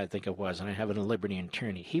 2008, I think it was, and I have it in Liberty and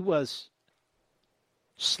Tyranny, he was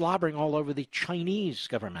slobbering all over the Chinese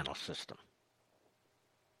governmental system.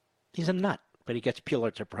 He's a nut, but he gets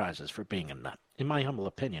Pulitzer Prizes for being a nut. In my humble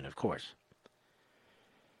opinion, of course.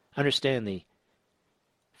 Understand the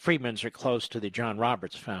Friedmans are close to the John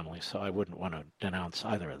Roberts family, so I wouldn't want to denounce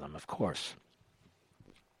either of them, of course.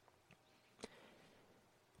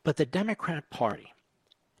 But the Democrat Party,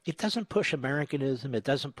 it doesn't push Americanism, it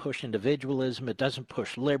doesn't push individualism, it doesn't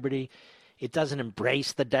push liberty, it doesn't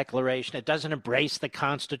embrace the Declaration, it doesn't embrace the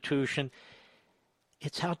Constitution.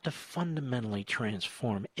 It's out to fundamentally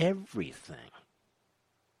transform everything.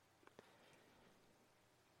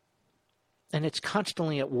 And it's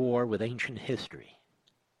constantly at war with ancient history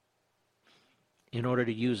in order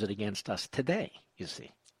to use it against us today, you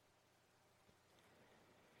see.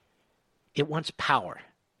 It wants power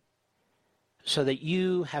so that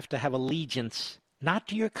you have to have allegiance not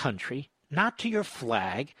to your country, not to your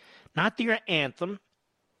flag, not to your anthem,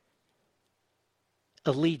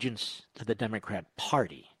 allegiance to the Democrat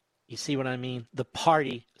Party. You see what I mean? The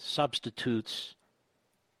party substitutes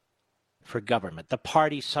for government. The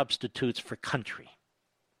party substitutes for country.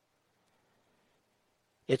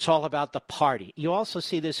 It's all about the party. You also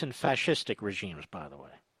see this in fascistic regimes, by the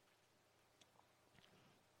way.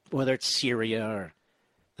 Whether it's Syria or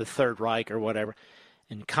the Third Reich or whatever.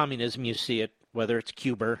 In communism, you see it, whether it's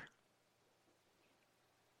Cuba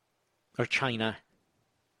or China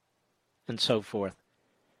and so forth.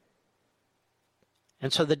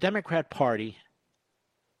 And so the Democrat Party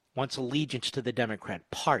wants allegiance to the Democrat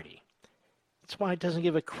Party. That's why it doesn't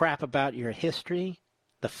give a crap about your history,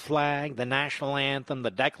 the flag, the national anthem, the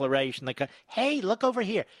Declaration. Hey, look over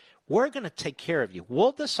here. We're going to take care of you.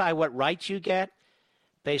 We'll decide what rights you get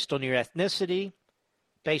based on your ethnicity,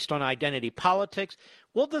 based on identity politics.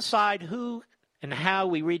 We'll decide who and how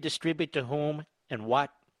we redistribute to whom and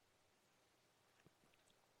what.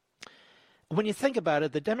 When you think about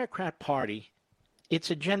it, the Democrat Party,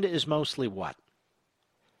 its agenda is mostly what?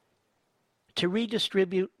 To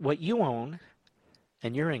redistribute what you own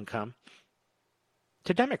and your income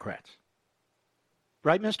to Democrats.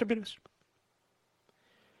 Right, Mr. Producer?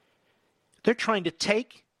 They're trying to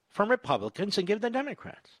take from Republicans and give to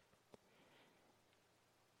Democrats.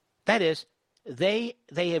 That is, they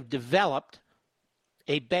have developed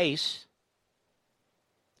a base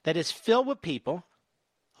that is filled with people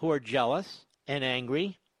who are jealous and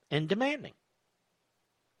angry and demanding.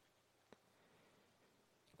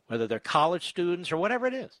 Whether they're college students or whatever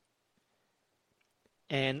it is.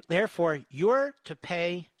 And therefore, you're to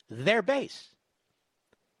pay their base.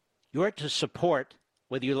 You're to support,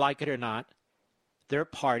 whether you like it or not, their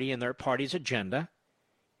party and their party's agenda,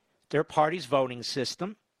 their party's voting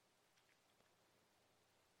system.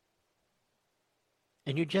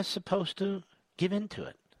 And you're just supposed to give in to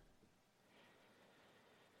it.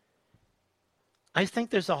 I think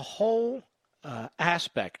there's a whole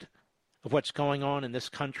aspect of what's going on in this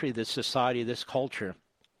country, this society, this culture,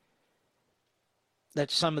 that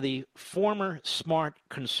some of the former smart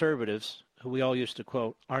conservatives, who we all used to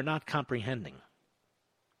quote, are not comprehending.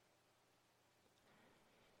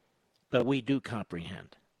 But we do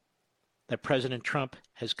comprehend that President Trump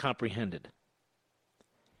has comprehended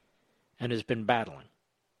and has been battling.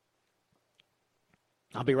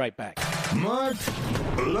 I'll be right back. Mark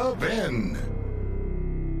Levin.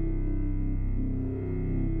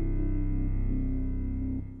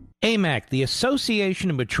 AMAC, the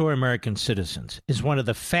Association of Mature American Citizens, is one of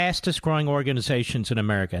the fastest-growing organizations in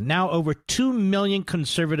America, now over 2 million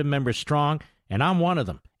conservative members strong, and I'm one of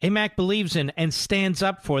them. AMAC believes in and stands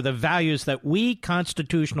up for the values that we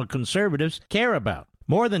constitutional conservatives care about.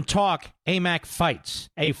 More than talk, AMAC fights.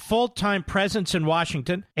 A full-time presence in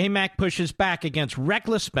Washington, AMAC pushes back against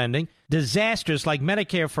reckless spending, disasters like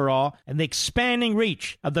Medicare for All, and the expanding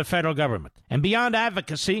reach of the federal government. And beyond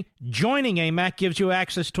advocacy, joining AMAC gives you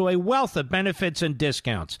access to a wealth of benefits and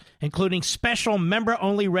discounts, including special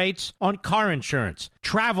member-only rates on car insurance,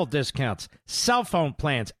 travel discounts, cell phone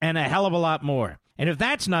plans, and a hell of a lot more. And if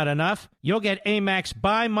that's not enough, you'll get AMAC's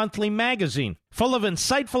bi-monthly magazine, full of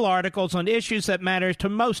insightful articles on issues that matter to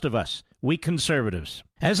most of us, we conservatives.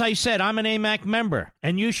 As I said, I'm an AMAC member,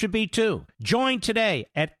 and you should be too. Join today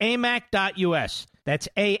at amac.us. That's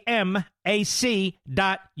AMAC.us.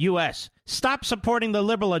 Stop supporting the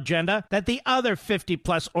liberal agenda that the other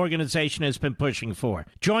 50-plus organization has been pushing for.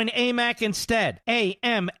 Join AMAC instead.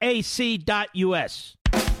 AMAC.us.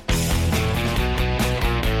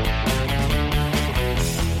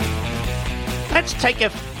 Let's take a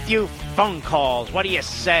few phone calls. What do you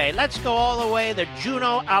say? Let's go all the way to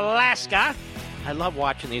Juneau, Alaska. I love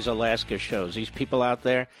watching these Alaska shows. These people out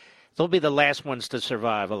there, they'll be the last ones to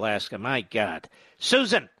survive Alaska. My God.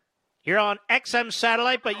 Susan, you're on XM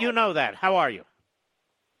satellite, but you know that. How are you?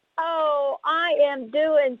 Oh, I am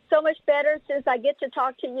doing so much better since I get to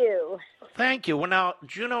talk to you. Thank you. Well, now,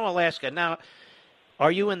 Juneau, Alaska. Now,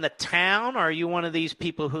 are you in the town, or are you one of these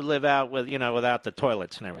people who live out with, without the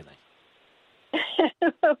toilets and everything?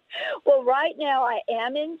 Well, right now I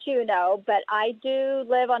am in Juneau, but I do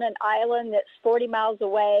live on an island that's 40 miles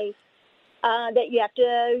away that you have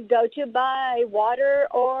to go to by water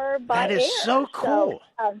or by air. That is so cool.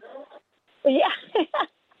 Yeah.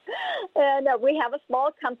 And we have a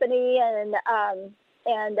small company, and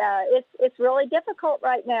it's really difficult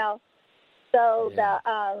right now. So, yeah.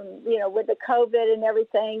 With the COVID and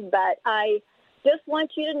everything, but I just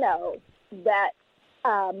want you to know that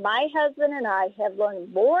my husband and I have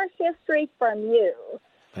learned more history from you,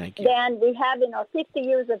 than we have in our 50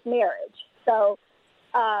 years of marriage. So,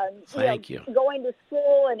 Thank you. Going to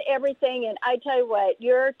school and everything, and I tell you what,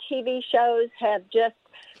 your TV shows have just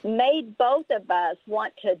made both of us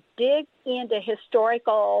want to dig into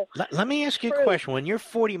historical Let me ask you a question. When you're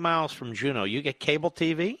 40 miles from Juneau, you get cable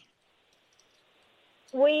TV?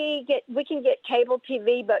 We can get cable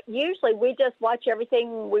TV, but usually we just watch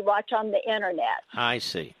everything we watch on the internet. I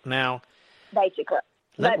see. Now, basically,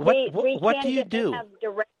 what do you do? Have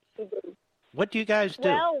direct TV. What do you guys do?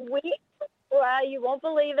 Well, you won't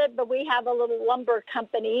believe it, but we have a little lumber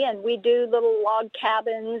company, and we do little log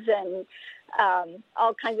cabins and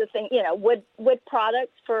all kinds of things. Wood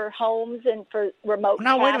products for homes and for remote cabins.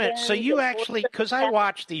 Now, wait a minute. So you actually, because I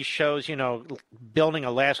watch these shows, Building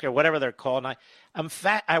Alaska, whatever they're called, and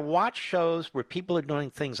I watch shows where people are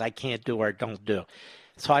doing things I can't do or don't do.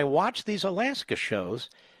 So I watch these Alaska shows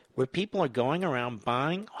where people are going around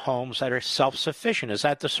buying homes that are self-sufficient. Is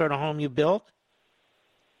that the sort of home you build?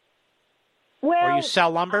 Well, or you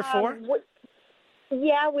sell lumber for?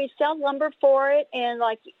 Yeah, we sell lumber for it, and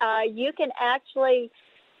you can actually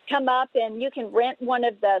come up and you can rent one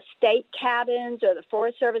of the state cabins or the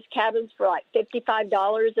Forest Service cabins for like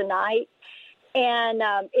 $55 a night. And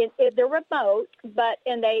they're remote,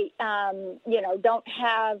 and they don't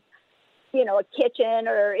have a kitchen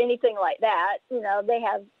or anything like that. They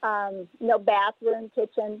have no bathroom,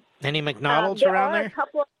 kitchen. Any McDonald's around there? A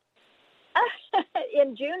couple of,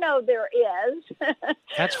 in Juneau, there is.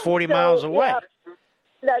 That's 40 miles away. Yeah,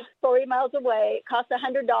 that's 40 miles away. It costs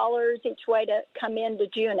 $100 each way to come into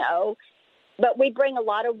Juneau, but we bring a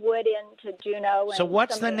lot of wood into Juneau. So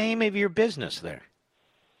what's the name of your business there?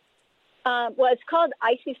 Well, it's called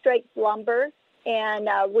Icy Straits Lumber, And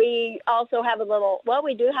we also have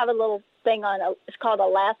we do have a little thing it's called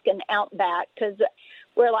Alaskan Outback, because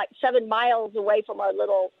we're like 7 miles away from our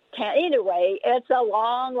little town. Anyway, it's a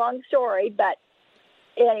long, long story, but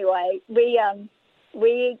anyway, we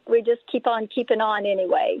just keep on keeping on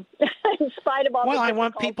anyway, in spite of all. Well, I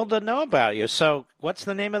want people to know about you. So, what's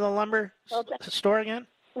the name of the lumber store again?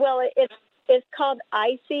 Well, it's called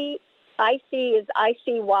Icy. Icy is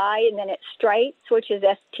ICY, and then it's Straits, which is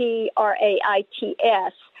STRAITS.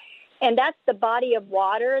 And that's the body of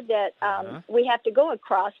water that we have to go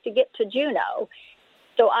across to get to Juneau.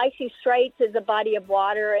 So Icy Straits is a body of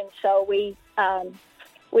water, and so we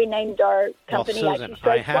named our company Susan, Icy Straits.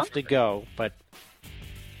 I have to go, but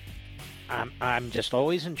I'm just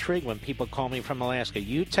always intrigued when people call me from Alaska.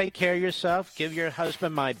 You take care of yourself. Give your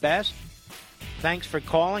husband my best. Thanks for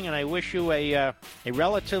calling, and I wish you a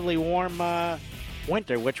relatively warm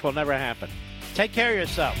winter, which will never happen. Take care of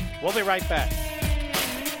yourself. We'll be right back.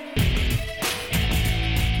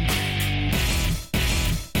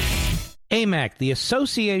 AMAC, the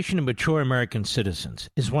Association of Mature American Citizens,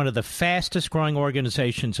 is one of the fastest-growing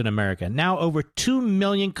organizations in America, now over 2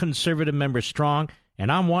 million conservative members strong, and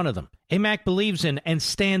I'm one of them. AMAC believes in and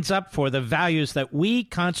stands up for the values that we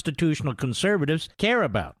constitutional conservatives care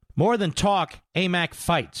about. More than talk, AMAC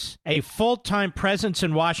fights. A full-time presence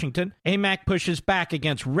in Washington, AMAC pushes back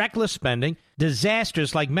against reckless spending,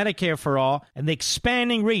 disasters like Medicare for All, and the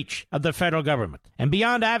expanding reach of the federal government. And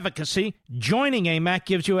beyond advocacy, joining AMAC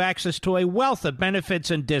gives you access to a wealth of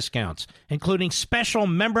benefits and discounts, including special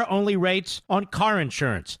member-only rates on car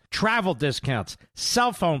insurance, travel discounts,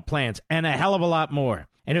 cell phone plans, and a hell of a lot more.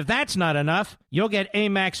 And if that's not enough, you'll get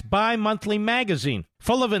AMAC's bi-monthly magazine,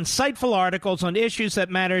 full of insightful articles on issues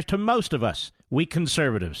that matter to most of us, we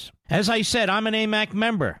conservatives. As I said, I'm an AMAC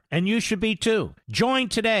member, and you should be too. Join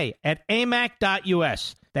today at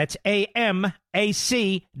amac.us. That's AMAC.us.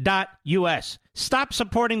 Stop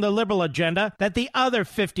supporting the liberal agenda that the other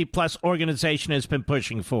 50-plus organization has been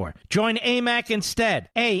pushing for. Join AMAC instead.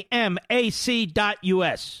 AMAC.us.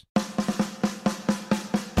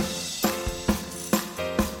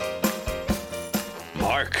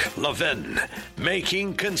 Mark Levin,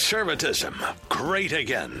 making conservatism great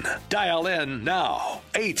again. Dial in now,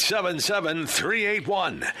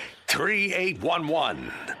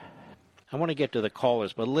 877-381-3811. I want to get to the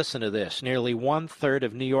callers, but listen to this. Nearly 1/3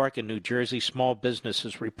 of New York and New Jersey small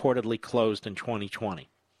businesses reportedly closed in 2020.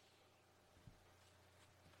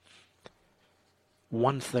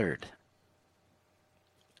 1/3.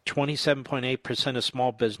 27.8% of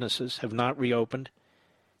small businesses have not reopened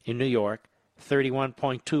in New York.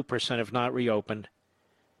 31.2% have not reopened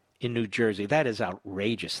in New Jersey. That is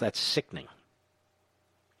outrageous. That's sickening.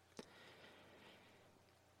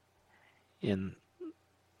 In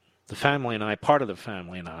the family and I, part of the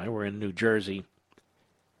family and I, were in New Jersey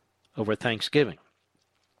over Thanksgiving.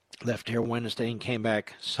 Left here Wednesday and came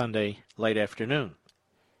back Sunday late afternoon.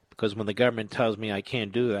 Because when the government tells me I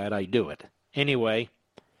can't do that, I do it. Anyway,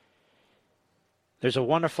 there's a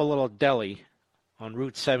wonderful little deli on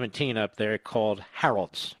Route 17 up there called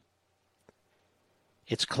Harold's.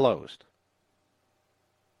 It's closed.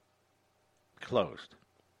 Closed.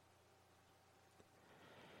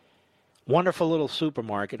 Wonderful little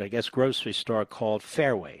supermarket, I guess grocery store called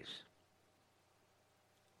Fairways.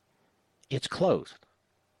 It's closed.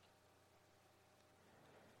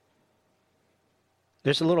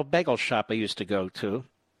 There's a little bagel shop I used to go to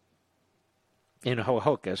in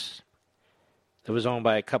Hohokus. It was owned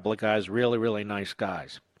by a couple of guys, really, really nice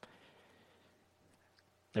guys.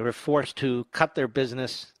 They were forced to cut their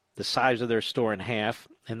business, the size of their store, in half,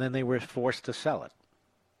 and then they were forced to sell it.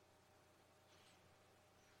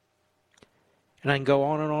 And I can go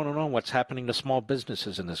on and on and on what's happening to small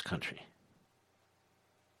businesses in this country.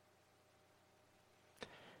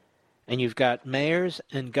 And you've got mayors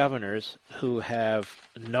and governors who have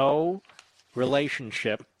no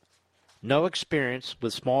relationship, no experience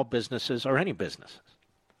with small businesses or any businesses,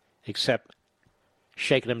 except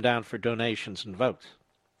shaking them down for donations and votes.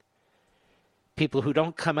 People who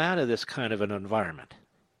don't come out of this kind of an environment.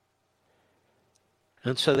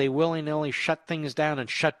 And so they willy-nilly shut things down and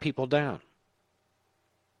shut people down.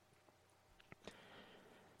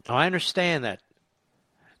 Now, I understand that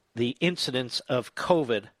the incidents of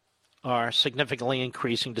COVID are significantly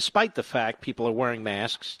increasing, despite the fact people are wearing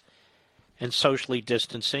masks and socially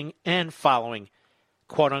distancing and following,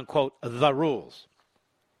 quote-unquote, the rules.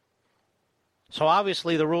 So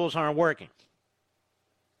obviously the rules aren't working.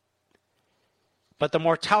 But the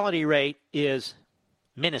mortality rate is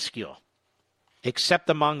minuscule, except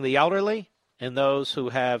among the elderly and those who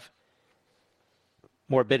have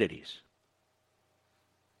morbidities.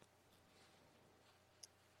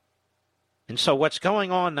 And so what's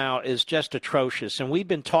going on now is just atrocious. And we've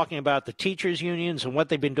been talking about the teachers' unions and what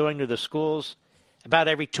they've been doing to the schools about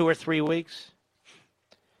every 2 or 3 weeks.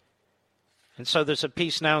 And so there's a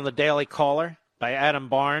piece now in the Daily Caller by Adam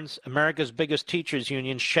Barnes, America's biggest teachers'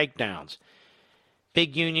 union shakedowns.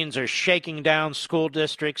 Big unions are shaking down school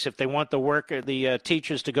districts if they want the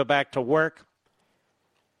teachers to go back to work.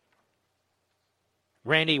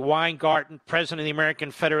 Randy Weingarten, president of the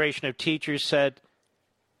American Federation of Teachers, said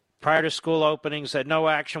prior to school openings that no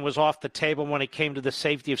action was off the table when it came to the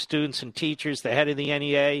safety of students and teachers. The head of the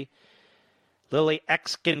NEA, Lily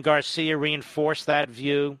Exkin-Garcia, reinforced that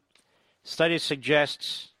view. Study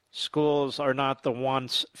suggests schools are not the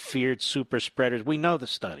once feared super spreaders. We know the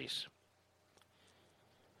studies.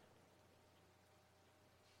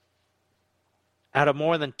 Out of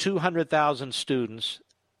more than 200,000 students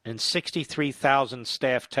and 63,000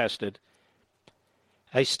 staff tested,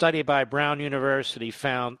 a study by Brown University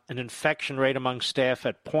found an infection rate among staff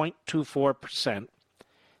at 0.24%,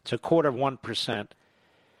 it's 0.25%,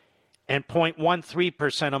 and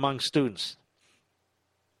 0.13% among students.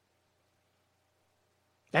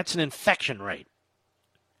 That's an infection rate,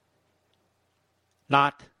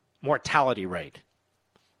 not mortality rate.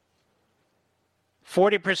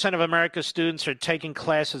 40% of America's students are taking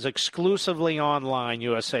classes exclusively online,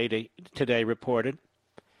 USA Today reported.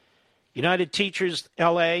 United Teachers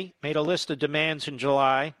LA made a list of demands in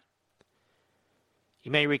July.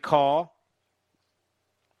 You may recall,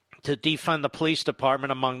 to defund the police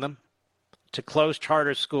department among them, to close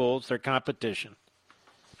charter schools, their competition.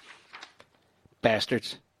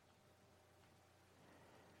 Bastards.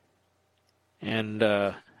 And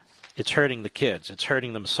it's hurting the kids. It's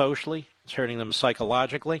hurting them socially. It's hurting them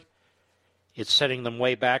psychologically. It's setting them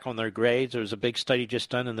way back on their grades. There was a big study just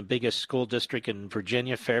done in the biggest school district in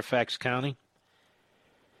Virginia, Fairfax County.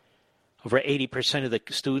 Over 80% of the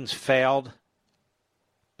students failed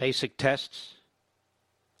basic tests.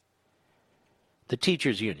 The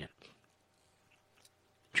teachers' union.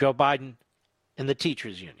 Joe Biden and the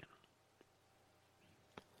teachers' union.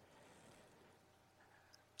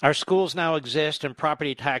 Our schools now exist and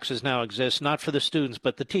property taxes now exist, not for the students,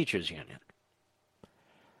 but the teachers' union.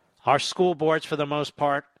 Our school boards, for the most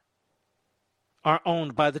part, are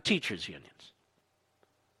owned by the teachers' unions.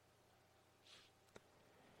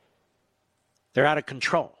 They're out of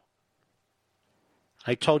control.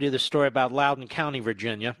 I told you the story about Loudoun County,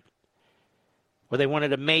 Virginia, where they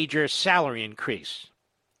wanted a major salary increase,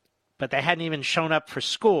 but they hadn't even shown up for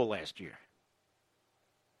school last year.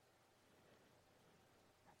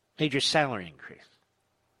 Major salary increase.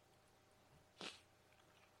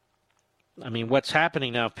 I mean, what's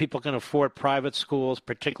happening now, if people can afford private schools,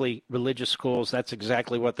 particularly religious schools, that's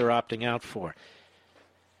exactly what they're opting out for.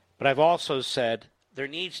 But I've also said there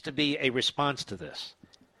needs to be a response to this.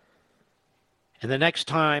 And the next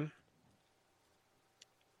time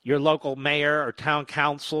your local mayor or town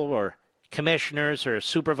council or commissioners or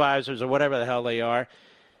supervisors or whatever the hell they are,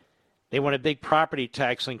 they want a big property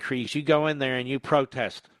tax increase, you go in there and you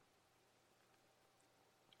protest.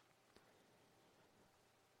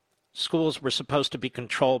 Schools were supposed to be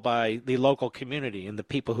controlled by the local community and the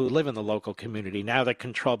people who live in the local community. Now they're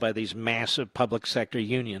controlled by these massive public sector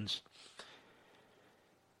unions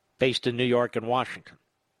based in New York and Washington.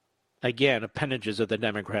 Again, appendages of the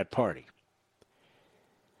Democrat Party.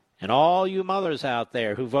 And all you mothers out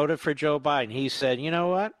there who voted for Joe Biden, he said, you know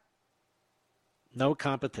what? No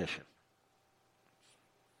competition.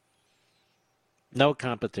 No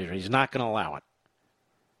competition. He's not going to allow it.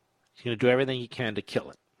 He's going to do everything he can to kill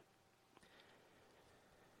it.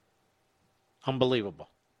 Unbelievable.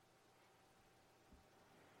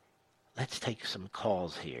 Let's take some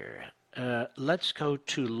calls here. Let's go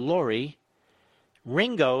to Lori,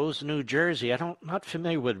 Ringo's, New Jersey. I'm not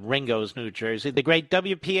familiar with Ringo's, New Jersey. The great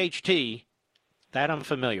WPHT, that I'm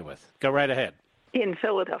familiar with. Go right ahead. In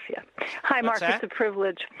Philadelphia. Hi, What's Mark. that? It's a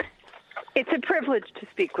privilege. It's a privilege to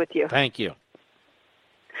speak with you. Thank you.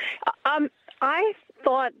 I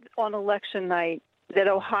thought on election night that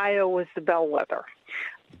Ohio was the bellwether.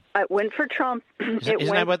 It went for Trump. Isn't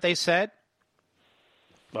that what they said?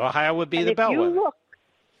 Ohio would be the bellwether. If you look,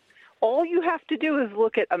 all you have to do is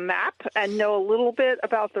look at a map and know a little bit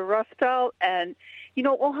about the Rust Belt. And, you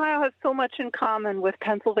know, Ohio has so much in common with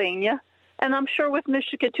Pennsylvania. And I'm sure with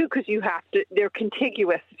Michigan, too, because they're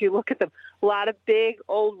contiguous. If you look at them, a lot of big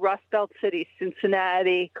old Rust Belt cities,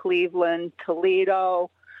 Cincinnati, Cleveland,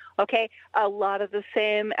 Toledo. Okay, a lot of the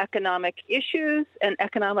same economic issues and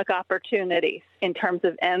economic opportunities in terms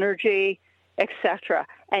of energy, etc.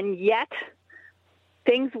 And yet,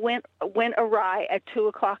 things went awry at 2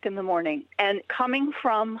 o'clock in the morning. And coming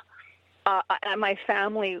from and my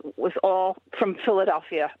family was all from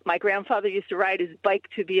Philadelphia. My grandfather used to ride his bike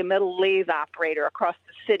to be a metal lathe operator across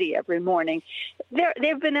the city every morning.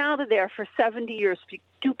 They've been out of there for 70 years.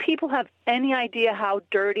 Do people have any idea how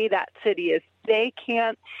dirty that city is? They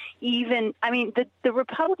can't even, I mean, the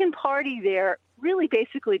Republican Party there really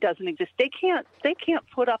basically doesn't exist. They can't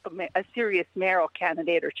put up a serious mayoral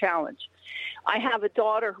candidate or challenge. I have a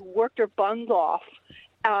daughter who worked her buns off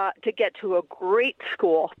to get to a great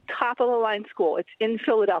school, top of the line school. It's in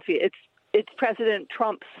Philadelphia. It's President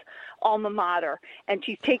Trump's alma mater, and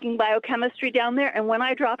she's taking biochemistry down there. And when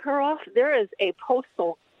I drop her off, there is a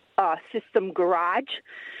postal system garage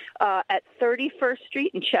at 31st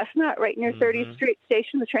Street in Chestnut, right near 30th Street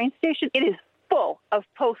Station, the train station. It is full of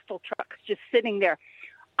postal trucks just sitting there.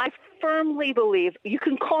 I firmly believe, you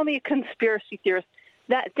can call me a conspiracy theorist,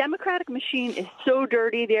 that Democratic machine is so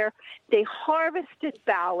dirty there. They harvested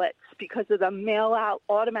ballots because of the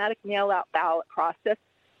automatic mail-out ballot process.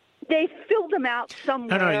 They filled them out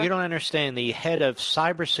somewhere. No, you don't understand. The head of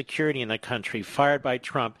cybersecurity in the country, fired by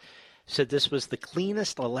Trump, said this was the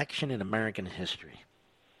cleanest election in American history.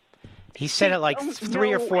 He said it like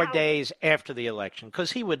 3 or 4 days after the election,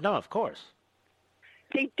 because he would know, of course.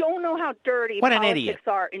 They don't know how dirty what an politics idiot.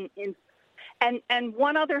 are. And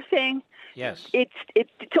one other thing, yes, it's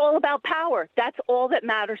all about power. That's all that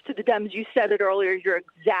matters to the Dems. You said it earlier. You're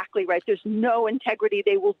exactly right. There's no integrity.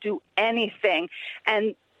 They will do anything.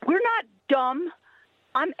 And we're not dumb.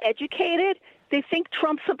 I'm educated. They think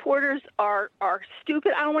Trump supporters are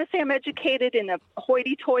stupid. I don't want to say I'm educated in a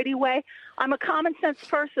hoity-toity way. I'm a common sense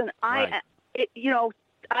person. Right.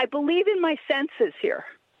 I believe in my senses here.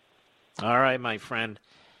 All right, my friend.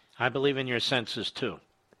 I believe in your senses, too.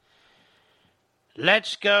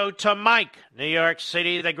 Let's go to Mike, New York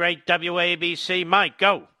City, the great WABC. Mike,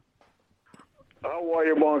 go. How are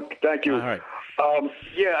you, Mark? Thank you. All right.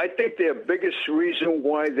 I think the biggest reason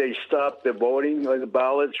why they stopped the voting on the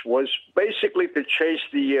ballots was basically to chase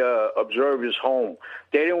the observers home.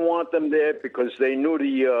 They didn't want them there because they knew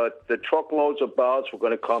the truckloads of ballots were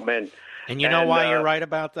going to come in. And you know why you're right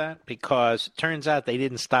about that? Because it turns out they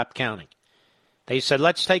didn't stop counting. They said,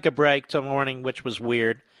 let's take a break till morning, which was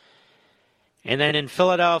weird. And then in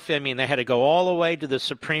Philadelphia, they had to go all the way to the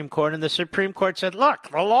Supreme Court, and the Supreme Court said, look,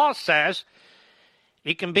 the law says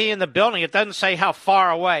you can be in the building. It doesn't say how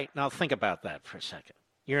far away. Now, think about that for a second.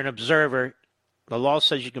 You're an observer. The law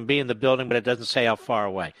says you can be in the building, but it doesn't say how far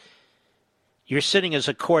away. You're sitting as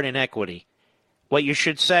a court in equity. What you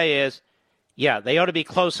should say is, yeah, they ought to be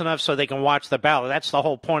close enough so they can watch the ballot. That's the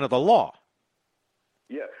whole point of the law.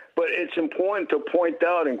 Yeah, but it's important to point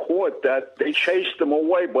out in court that they chased them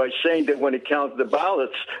away by saying that when they counted the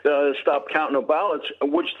ballots, stop counting the ballots,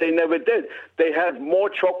 which they never did. They had more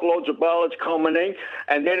truckloads of ballots coming in,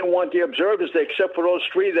 and they didn't want the observers there, except for those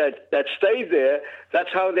three that stayed there.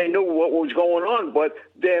 That's how they knew what was going on. But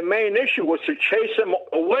their main issue was to chase them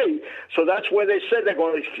away. So that's where they said they're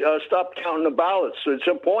going to stop counting the ballots. So it's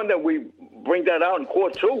important that we bring that out in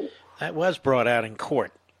court, too. That was brought out in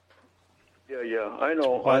court. Yeah, I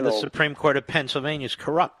know. Why the Supreme Court of Pennsylvania is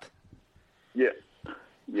corrupt. Yeah.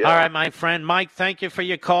 All right, my friend. Mike, thank you for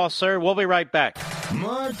your call, sir. We'll be right back.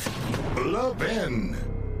 Mark Levin.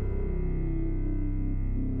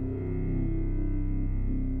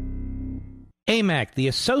 AMAC, the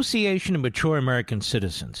Association of Mature American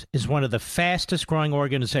Citizens, is one of the fastest growing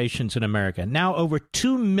organizations in America. Now over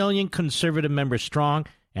 2 million conservative members strong,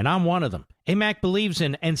 and I'm one of them. AMAC believes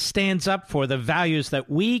in and stands up for the values that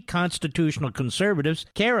we constitutional conservatives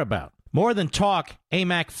care about. More than talk,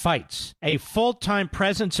 AMAC fights. A full-time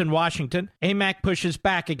presence in Washington, AMAC pushes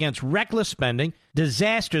back against reckless spending,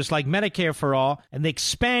 disasters like Medicare for All, and the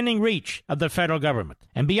expanding reach of the federal government.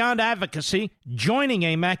 And beyond advocacy, joining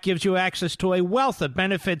AMAC gives you access to a wealth of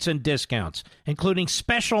benefits and discounts, including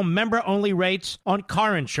special member-only rates on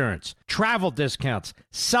car insurance, travel discounts,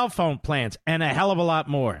 cell phone plans, and a hell of a lot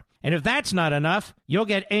more. And if that's not enough, you'll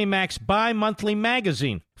get AMAC's bi-monthly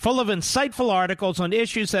magazine, full of insightful articles on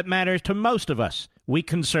issues that matter to most of us, we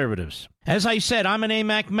conservatives. As I said, I'm an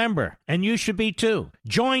AMAC member, and you should be too.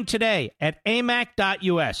 Join today at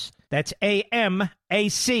amac.us. That's AMAC.us.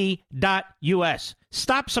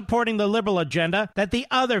 Stop supporting the liberal agenda that the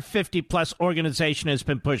other 50-plus organization has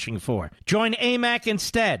been pushing for. Join AMAC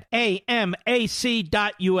instead. AMAC.us.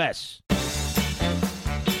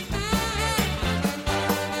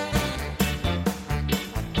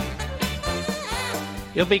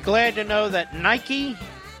 You'll be glad to know that Nike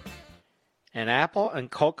and Apple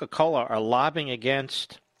and Coca-Cola are lobbying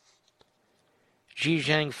against Xi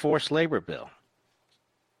Jinping forced labor bill.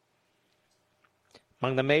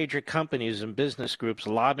 among the major companies and business groups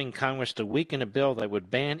lobbying Congress to weaken a bill that would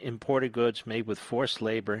ban imported goods made with forced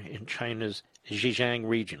labor in China's Xinjiang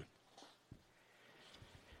region.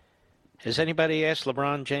 Has anybody asked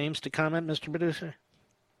LeBron James to comment, Mr. Producer?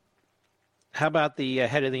 How about the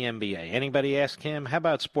head of the NBA? Anybody ask him? How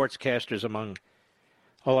about sportscasters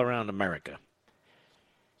all around America?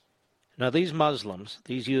 Now, these Muslims,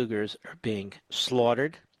 these Uyghurs, are being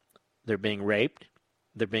slaughtered. They're being raped.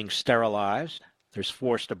 They're being sterilized. There's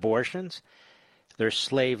forced abortions. There's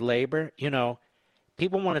slave labor. You know,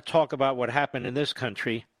 people want to talk about what happened in this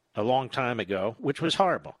country a long time ago, which was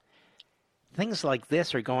horrible. Things like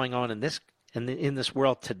this are going on in this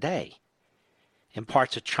world today, in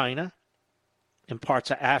parts of China, in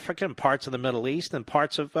parts of Africa, in parts of the Middle East, in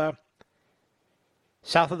parts of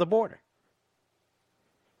south of the border.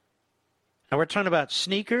 And we're talking about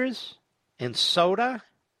sneakers and soda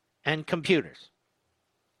and computers.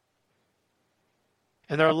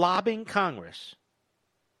 And they're lobbying Congress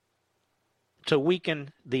to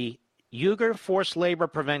weaken the Uyghur Forced Labor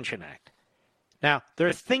Prevention Act. Now, there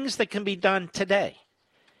are things that can be done today.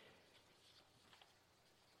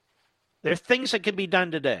 There are things that can be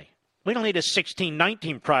done today. We don't need a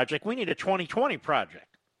 1619 project. We need a 2020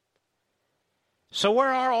 project. So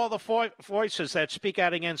where are all the voices that speak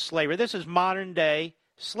out against slavery? This is modern-day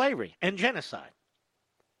slavery and genocide.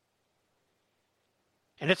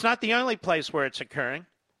 And it's not the only place where it's occurring.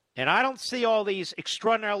 And I don't see all these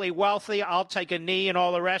extraordinarily wealthy, I'll take a knee and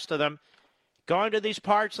all the rest of them, going to these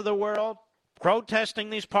parts of the world, protesting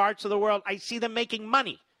these parts of the world. I see them making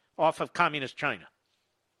money off of communist China.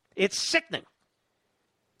 It's sickening.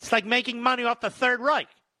 It's like making money off the Third Reich.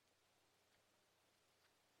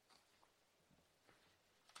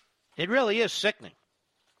 It really is sickening.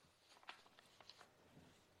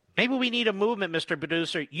 Maybe we need a movement, Mr.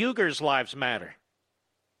 Producer. Uyghurs' lives matter.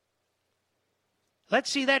 Let's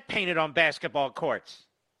see that painted on basketball courts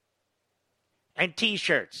and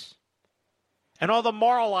T-shirts and all the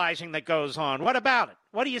moralizing that goes on. What about it?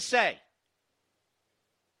 What do you say?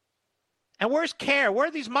 And where's CARE? Where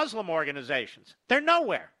are these Muslim organizations? They're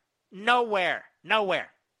nowhere. Nowhere. Nowhere.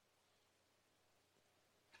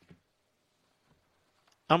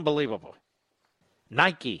 Unbelievable.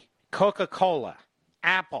 Nike, Coca-Cola,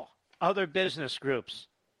 Apple, other business groups.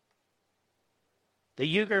 The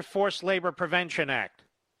Uyghur Forced Labor Prevention Act.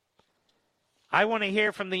 I want to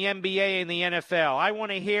hear from the NBA and the NFL. I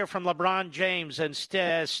want to hear from LeBron James and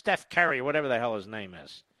Steph Curry, whatever the hell his name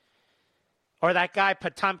is. Or that guy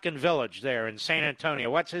Potomkin Village there in San Antonio.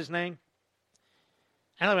 What's his name?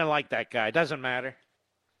 I don't even like that guy. It doesn't matter.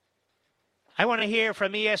 I want to hear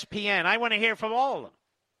from ESPN. I want to hear from all of them.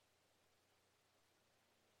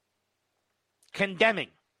 Condemning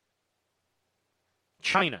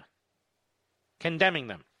China. Condemning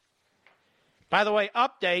them. By the way,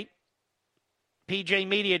 update,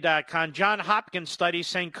 pjmedia.com, John Hopkins study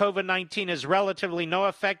saying COVID-19 has relatively no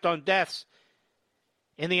effect on deaths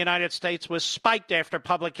in the United States was spiked after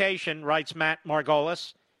publication, writes Matt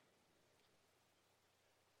Margolis.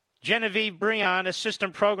 Genevieve Brion,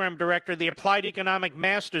 Assistant Program Director of the Applied Economic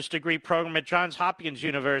Master's Degree Program at Johns Hopkins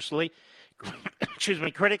University,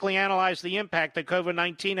 critically analyzed the impact that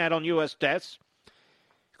COVID-19 had on U.S. deaths.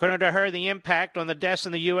 According to her, the impact on the deaths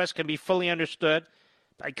in the U.S. can be fully understood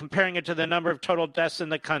by comparing it to the number of total deaths in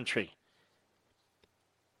the country.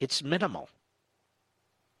 It's minimal.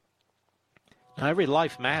 Now, every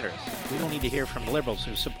life matters. We don't need to hear from liberals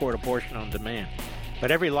who support abortion on demand. But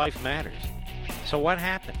every life matters. So what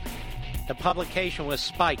happened? The publication was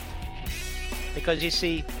spiked. Because, you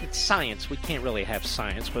see, it's science. We can't really have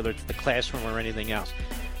science, whether it's the classroom or anything else.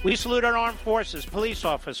 We salute our armed forces, police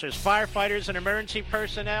officers, firefighters, and emergency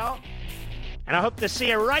personnel. And I hope to see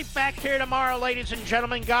you right back here tomorrow, ladies and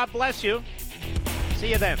gentlemen. God bless you. See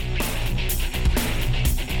you then.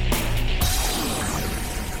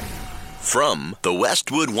 From the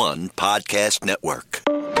Westwood One Podcast Network.